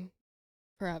anything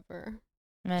forever.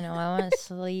 I know. I want to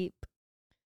sleep.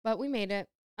 But we made it.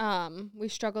 We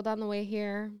struggled on the way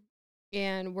here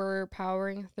and we're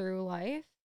powering through life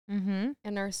Mm-hmm.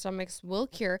 and our stomachs will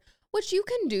cure, which you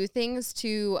can do things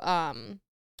to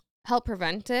help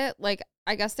prevent it. Like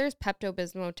I guess there's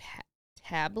Pepto-Bismol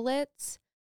tablets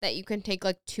that you can take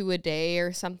like 2 a day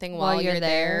or something while you're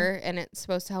there, and it's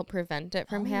supposed to help prevent it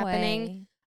from happening.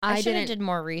 I should have didn't- did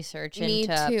more research Me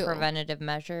into too. preventative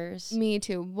measures. Me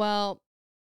too. Well,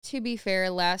 to be fair,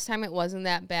 last time it wasn't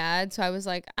that bad, so I was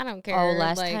like, I don't care. Oh,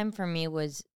 last like, time for me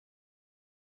was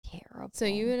terrible. So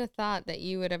you would have thought that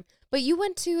you would have, but you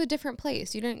went to a different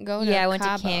place. You didn't go to I went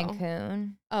Cabo. to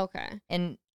Cancun Okay.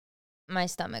 and my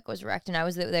stomach was wrecked and I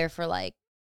was there for like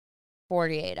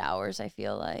 48 hours, I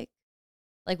feel like.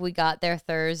 Like we got there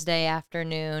Thursday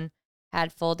afternoon,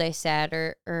 had full day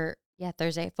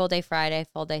Thursday, full day Friday,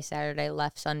 full day Saturday,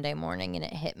 left Sunday morning, and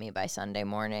it hit me by Sunday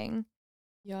morning.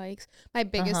 Yikes. My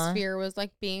biggest Uh-huh. fear was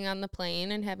like being on the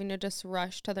plane and having to just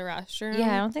rush to the restroom.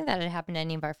 Yeah, I don't think that had happened to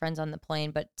any of our friends on the plane,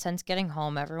 but since getting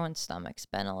home, everyone's stomach's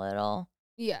been a little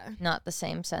Yeah. not the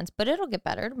same sense, but it'll get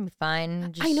better. It'll be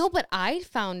fine. I know, but I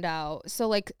found out. So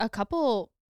like a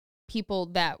couple people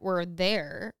that were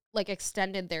there like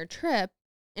extended their trip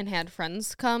and had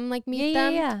friends come like meet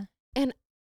them. Yeah.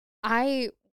 I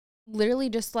literally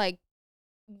just like,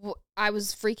 I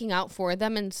was freaking out for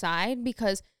them inside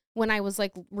because when I was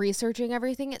like researching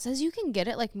everything, it says you can get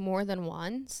it like more than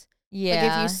once. Yeah.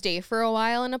 Like if you stay for a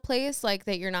while in a place like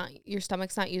that, your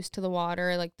stomach's not used to the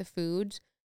water, like the foods,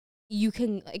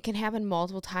 it can happen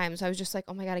multiple times. So I was just like,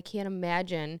 oh my God, I can't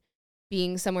imagine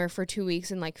being somewhere for 2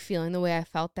 weeks and like feeling the way I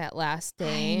felt that last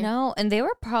day. I know. And they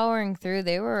were powering through.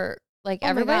 They were Like, Oh my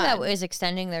everybody that God. was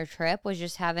extending their trip was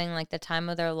just having, like, the time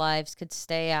of their lives, could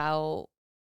stay out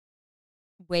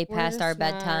way We're past our just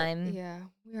not, bedtime. yeah,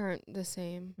 we aren't the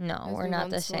same No, as we're we not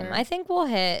the once same. were. I think we'll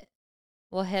hit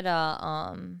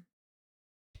a,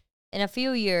 in a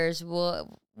few years,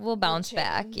 we'll bounce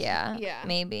back. change. Yeah, Yeah.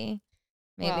 maybe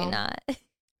Well, not.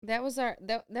 that was our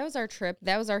trip.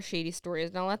 That was our shady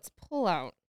stories. Now let's pull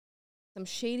out some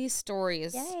shady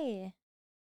stories Yay.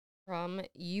 from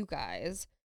you guys.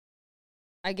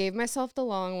 I gave myself the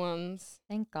long ones.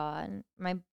 Thank God.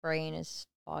 My brain is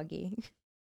foggy.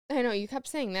 I know you kept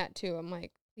saying that too. I'm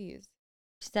like, please.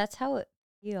 'Cause that's how it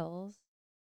feels.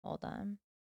 Hold on.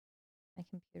 My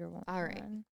computer won't All right.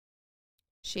 run.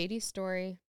 Shady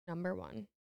story number 1.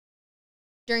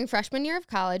 During freshman year of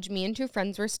college, me and 2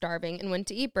 friends were starving and went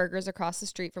to eat burgers across the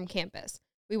street from campus.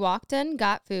 We walked in,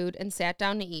 got food, and sat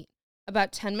down to eat.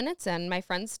 About 10 minutes in, my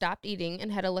friend stopped eating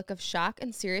and had a look of shock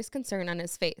and serious concern on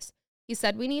his face. He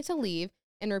said we need to leave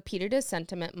and repeated his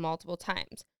sentiment multiple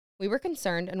times. We were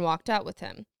concerned and walked out with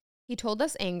him. He told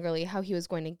us angrily how he was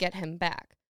going to get him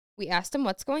back. We asked him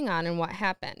what's going on and what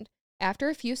happened. After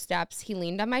a few steps, he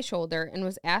leaned on my shoulder and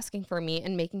was asking for me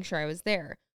and making sure I was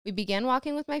there. We began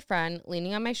walking with my friend,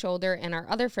 leaning on my shoulder and our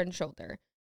other friend's shoulder.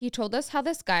 He told us how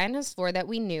this guy on his floor that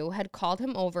we knew had called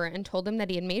him over and told him that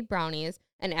he had made brownies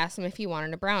and asked him if he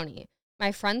wanted a brownie.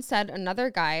 My friend said another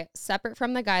guy, separate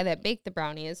from the guy that baked the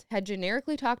brownies, had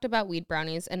generically talked about weed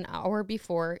brownies an hour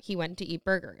before he went to eat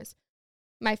burgers.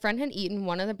 My friend had eaten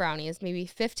one of the brownies maybe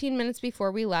 15 minutes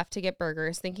before we left to get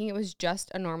burgers, thinking it was just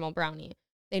a normal brownie.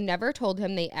 They never told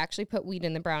him they actually put weed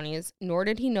in the brownies, nor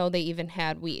did he know they even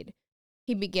had weed.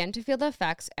 He began to feel the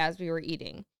effects as we were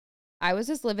eating. I was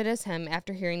as livid as him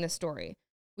after hearing the story.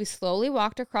 We slowly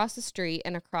walked across the street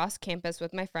and across campus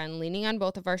with my friend leaning on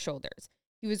both of our shoulders.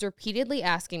 He was repeatedly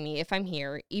asking me if I'm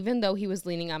here, even though he was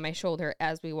leaning on my shoulder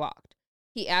as we walked.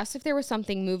 He asked if there was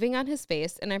something moving on his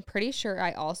face, and I'm pretty sure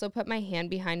I also put my hand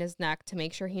behind his neck to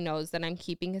make sure he knows that I'm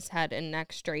keeping his head and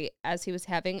neck straight as he was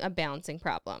having a balancing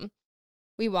problem.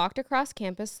 We walked across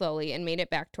campus slowly and made it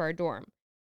back to our dorm.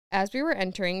 As we were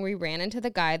entering, we ran into the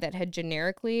guy that had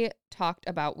generically talked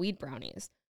about weed brownies.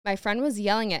 My friend was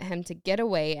yelling at him to get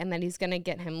away and that he's going to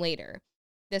get him later.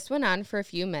 This went on for a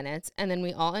few minutes, and then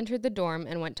we all entered the dorm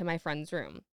and went to my friend's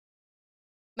room.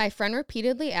 My friend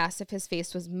repeatedly asked if his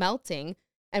face was melting,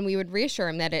 and we would reassure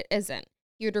him that it isn't.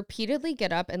 He would repeatedly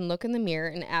get up and look in the mirror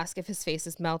and ask if his face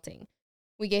is melting.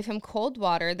 We gave him cold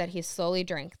water that he slowly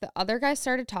drank. The other guy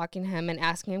started talking to him and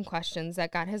asking him questions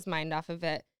that got his mind off of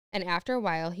it, and after a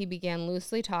while, he began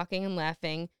loosely talking and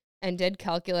laughing and did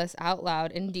calculus out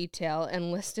loud in detail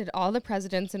and listed all the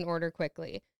presidents in order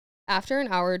quickly. After an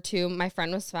hour or two, my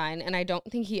friend was fine, and I don't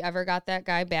think he ever got that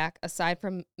guy back aside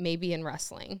from maybe in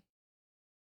wrestling.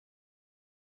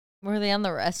 Were they on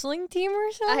the wrestling team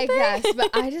or something? I guess, but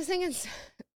I just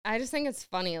think it's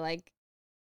funny. Like,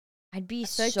 I'd be I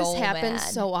feel like so this happens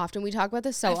mad. so often. We talk about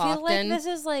this so I feel often. like this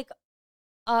is like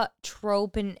a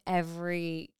trope in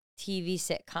every TV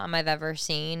sitcom I've ever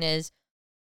seen is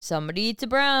somebody eats a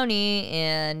brownie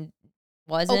and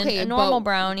wasn't a normal but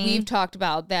brownie. We've talked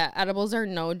about that. Edibles are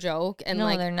no joke, and no,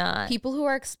 like they're not. people who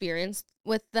are experienced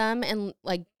with them and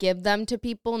like give them to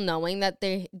people knowing that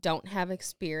they don't have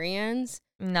experience.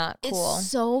 Not cool. It's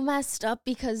so messed up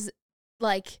because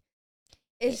like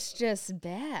it's just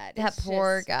bad. That It's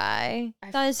poor just- guy. I-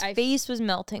 Thought his I- face was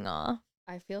melting off.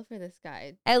 I feel for this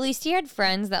guy. At least he had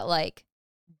friends that like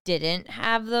didn't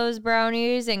have those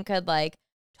brownies and could like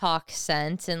talk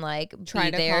sense and like Try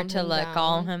be to there calm to him like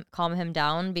down. calm him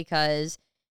down, because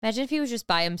imagine if he was just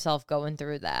by himself going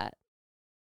through that.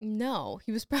 No,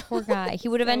 he was probably Poor guy. He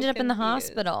would have so ended up in the confused.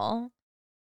 hospital.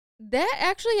 That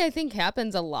actually I think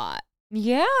happens a lot.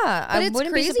 Yeah, But I it's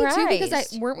wouldn't crazy be surprised. too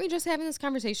because weren't we just having this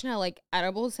conversation how like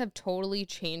edibles have totally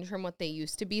changed from what they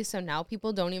used to be, so now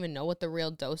people don't even know what the real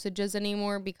dosage is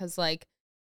anymore because like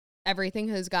everything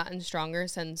has gotten stronger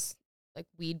since like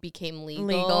weed became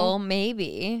legal,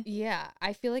 maybe. Yeah,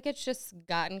 I feel like it's just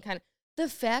gotten kind of the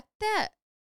fact that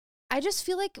I just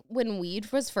feel like when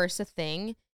weed was first a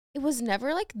thing, it was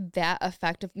never like that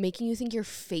effective, making you think your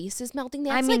face is melting.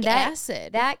 That's like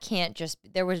acid. That can't just.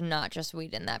 There was not just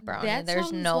weed in that brownie. That There's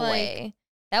sounds no like way.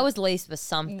 That was laced with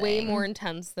something way more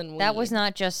intense than weed. That was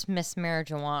not just Miss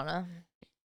Marijuana.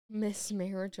 Miss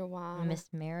Marijuana. Miss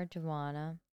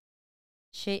Marijuana.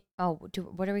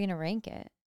 What are we gonna rank it?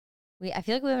 I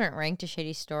feel like we haven't ranked a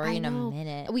shady story I in a know.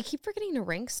 minute. We keep forgetting to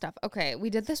rank stuff. Okay, we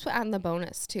did this on the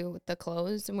bonus too with the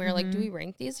clothes, and we were like, do Mhm. we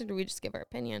rank these or do we just give our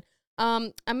opinion?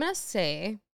 I'm gonna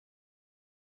say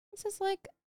this is like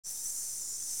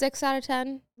 6 out of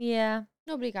 10. Yeah.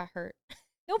 Nobody got hurt.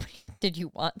 Nobody. Did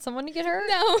you want someone to get hurt?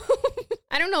 No.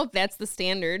 I don't know if that's the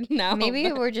standard. No. Maybe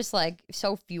but we're just like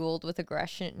so fueled with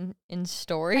aggression in I think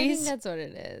stories. that's what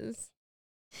it is.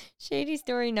 Shady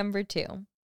story number 2.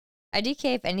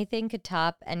 IDK, if anything, could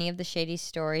top any of the shady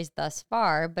stories thus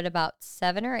far, but about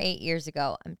 7 or 8 years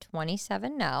ago, I'm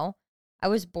 27 now, I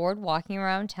was bored walking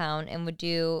around town and would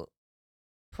do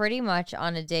pretty much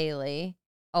on a daily.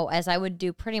 Oh, as I would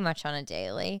do pretty much on a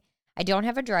daily. I don't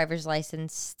have a driver's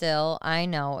license still. I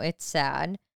know, it's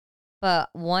sad. But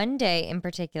one day in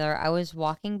particular, I was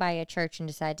walking by a church and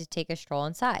decided to take a stroll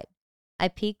inside. I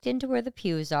peeked into where the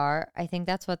pews are. I think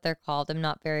that's what they're called. I'm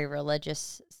not very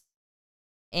religious.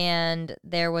 And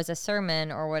there was a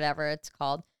sermon or whatever it's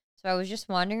called. So I was just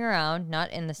wandering around,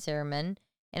 not in the sermon,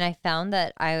 and I found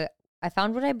that I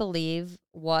found what I believe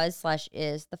was /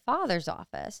 is the father's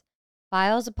office.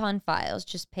 Files upon files,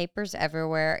 just papers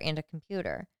everywhere and a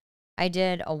computer. I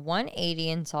did a 180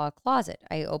 and saw a closet.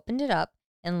 I opened it up,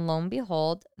 and lo and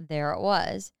behold, there it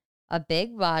was. A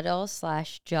big bottle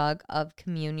 / jug of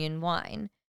communion wine.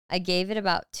 I gave it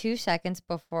about 2 seconds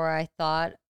before I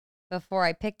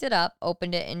picked it up,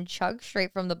 opened it, and chugged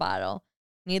straight from the bottle.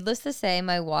 Needless to say,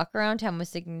 my walk around town was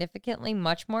significantly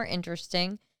much more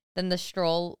interesting than the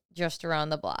stroll just around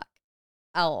the block.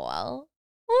 LOL.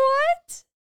 What?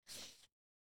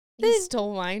 You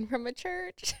stole wine from a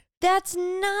church? That's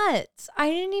nuts. I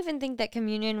didn't even think that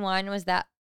communion wine was that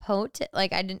potent.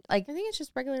 Like, I didn't, like, I think it's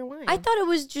just regular wine. I thought it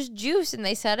was just juice and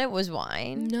they said it was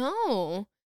wine. No.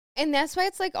 And that's why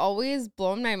it's like always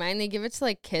blown my mind. They give it to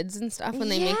like kids and stuff when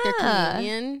they make their Yeah.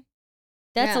 communion.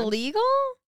 That's Yeah. illegal?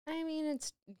 I mean,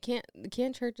 it's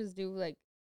can't churches do like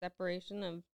separation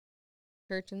of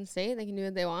church and state? They can do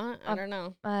what they want. I don't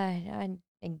know. I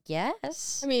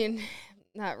guess. I mean,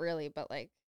 not really, but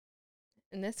like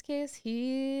in this case,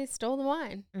 he stole the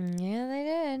wine. Yeah, they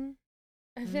did.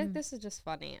 I feel like this is just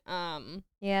funny.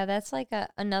 Yeah, that's like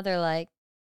another like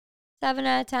 7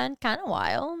 out of 10. Kind of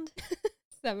wild.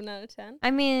 7 out of 10.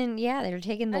 I mean, yeah, they were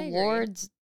taking I the agree. Lord's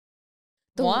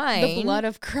The wine. blood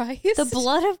of Christ. The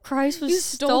blood of Christ was You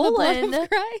stole the blood stolen. of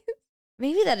Christ.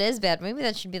 Maybe that is bad. Maybe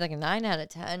that should be like a 9 out of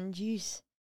 10. Jeez.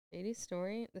 Shady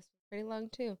story. This is pretty long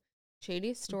too.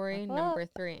 Shady story Buckle number up.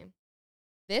 3.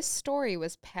 This story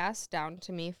was passed down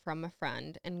to me from a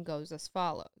friend and goes as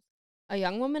follows. A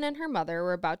young woman and her mother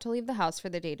were about to leave the house for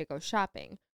the day to go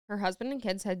shopping. Her husband and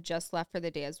kids had just left for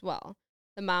the day as well.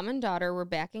 The mom and daughter were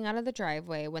backing out of the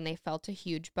driveway when they felt a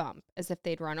huge bump, as if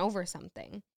they'd run over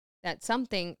something. That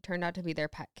something turned out to be their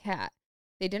pet cat.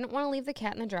 They didn't want to leave the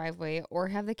cat in the driveway or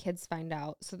have the kids find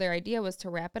out, so their idea was to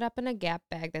wrap it up in a Gap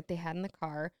bag that they had in the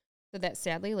car so that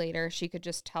sadly later she could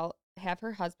just have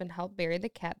her husband help bury the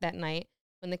cat that night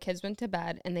when the kids went to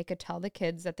bed, and they could tell the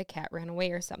kids that the cat ran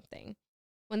away or something.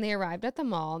 When they arrived at the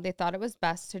mall, they thought it was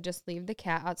best to just leave the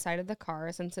cat outside of the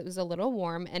car since it was a little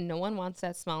warm and no one wants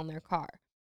that smell in their car.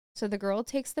 So the girl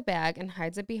takes the bag and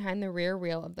hides it behind the rear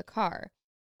wheel of the car.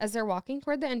 As they're walking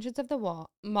toward the entrance of the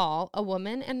mall, a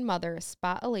woman and mother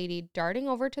spot a lady darting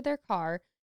over to their car,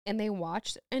 and they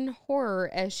watch in horror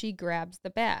as she grabs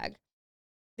the bag.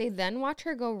 They then watch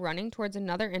her go running towards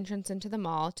another entrance into the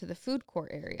mall to the food court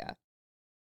area.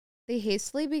 They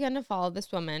hastily begin to follow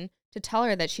this woman to tell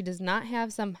her that she does not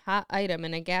have some hot item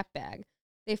in a Gap bag.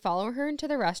 They follow her into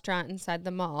the restaurant inside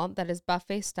the mall that is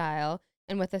buffet style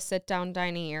and with a sit-down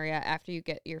dining area after you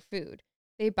get your food.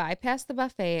 They bypass the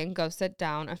buffet and go sit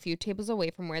down a few tables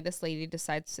away from where this lady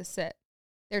decides to sit.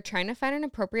 They're trying to find an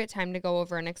appropriate time to go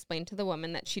over and explain to the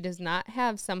woman that she does not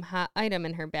have some hot item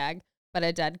in her bag, but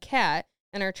a dead cat,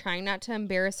 and are trying not to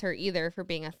embarrass her either for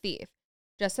being a thief.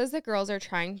 Just as the girls are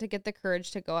trying to get the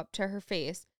courage to go up to her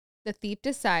face, the thief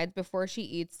decides before she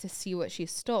eats to see what she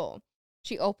stole.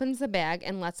 She opens the bag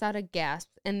and lets out a gasp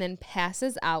and then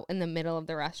passes out in the middle of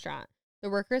the restaurant. The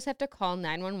workers have to call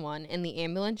 911 and the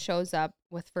ambulance shows up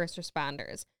with first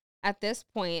responders. At this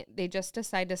point, they just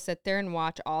decide to sit there and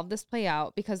watch all of this play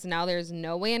out because now there's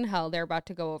no way in hell they're about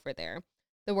to go over there.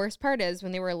 The worst part is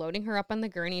when they were loading her up on the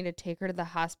gurney to take her to the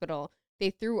hospital,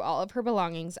 they threw all of her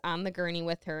belongings on the gurney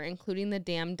with her, including the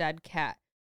damn dead cat.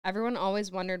 Everyone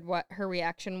always wondered what her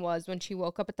reaction was when she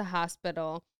woke up at the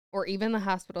hospital, or even the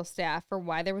hospital staff, for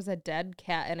why there was a dead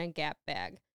cat in a Gap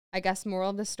bag. I guess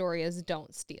moral of the story is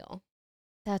don't steal.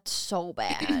 That's so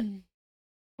bad.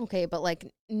 Okay, but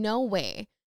like, no way.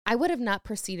 I would have not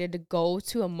proceeded to go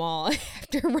to a mall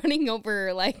after running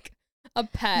over like a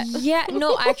pet. Yeah,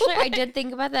 no, actually, I did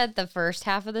think about that the first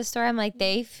half of the story. I'm like,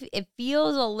 it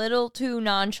feels a little too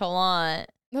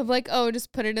nonchalant. Of like, oh,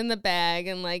 just put it in the bag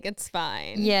and like, it's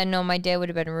fine. Yeah, no, my day would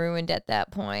have been ruined at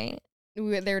that point. There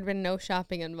would have been no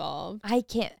shopping involved. I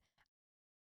can't.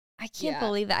 I can't Yeah.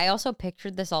 believe that. I also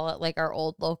pictured this all at like our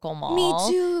old local mall.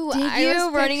 Me too. Did I was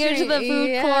you running into the food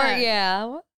picturing- court?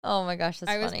 Yeah. Oh my gosh,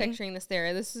 that's I was funny. picturing this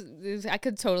there. This is I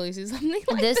could totally see something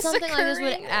like This this something like this would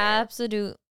occurring there.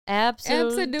 absolutely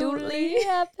Absolutely.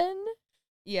 happen.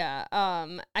 Yeah.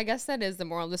 I guess that is the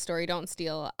moral of the story. Don't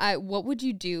steal. What would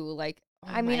you do? Like, oh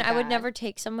I mean, my I would God. never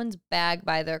take someone's bag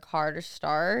by their car to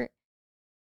start.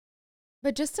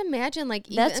 But just imagine, like,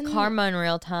 That's even, karma in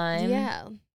real time. Yeah,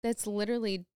 that's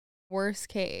literally worst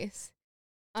case.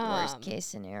 Worst case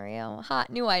scenario. Hot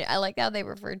new item. I like how they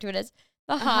referred to it as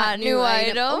the A hot new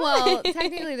item. Well,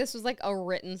 technically, this was like a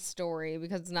written story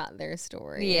because it's not their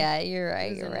story. Yeah, you're It right.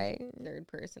 was You're in right. Third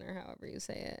person or however you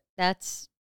say it. That's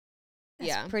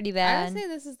Yeah. pretty I bad. would say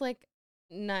this is like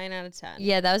 9 out of 10.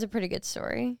 Yeah, that was a pretty good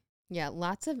story. Yeah,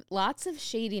 lots of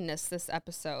shadiness this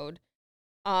episode.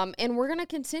 And we're gonna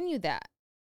continue that.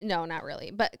 No, not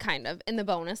really, but kind of in the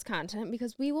bonus content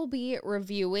because we will be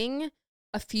reviewing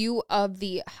a few of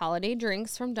the holiday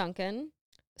drinks from Dunkin',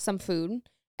 some food,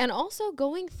 and also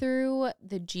going through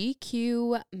the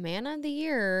GQ Man of the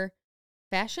Year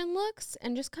fashion looks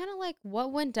and just kind of like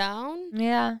what went down.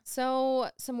 Yeah. So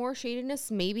some more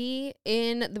shadiness maybe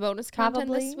in the bonus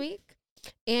content this Probably. week.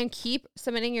 And keep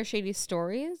submitting your shady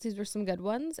stories. These were some good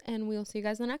ones. And we'll see you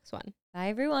guys in the next one. Bye,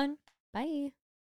 everyone. Bye.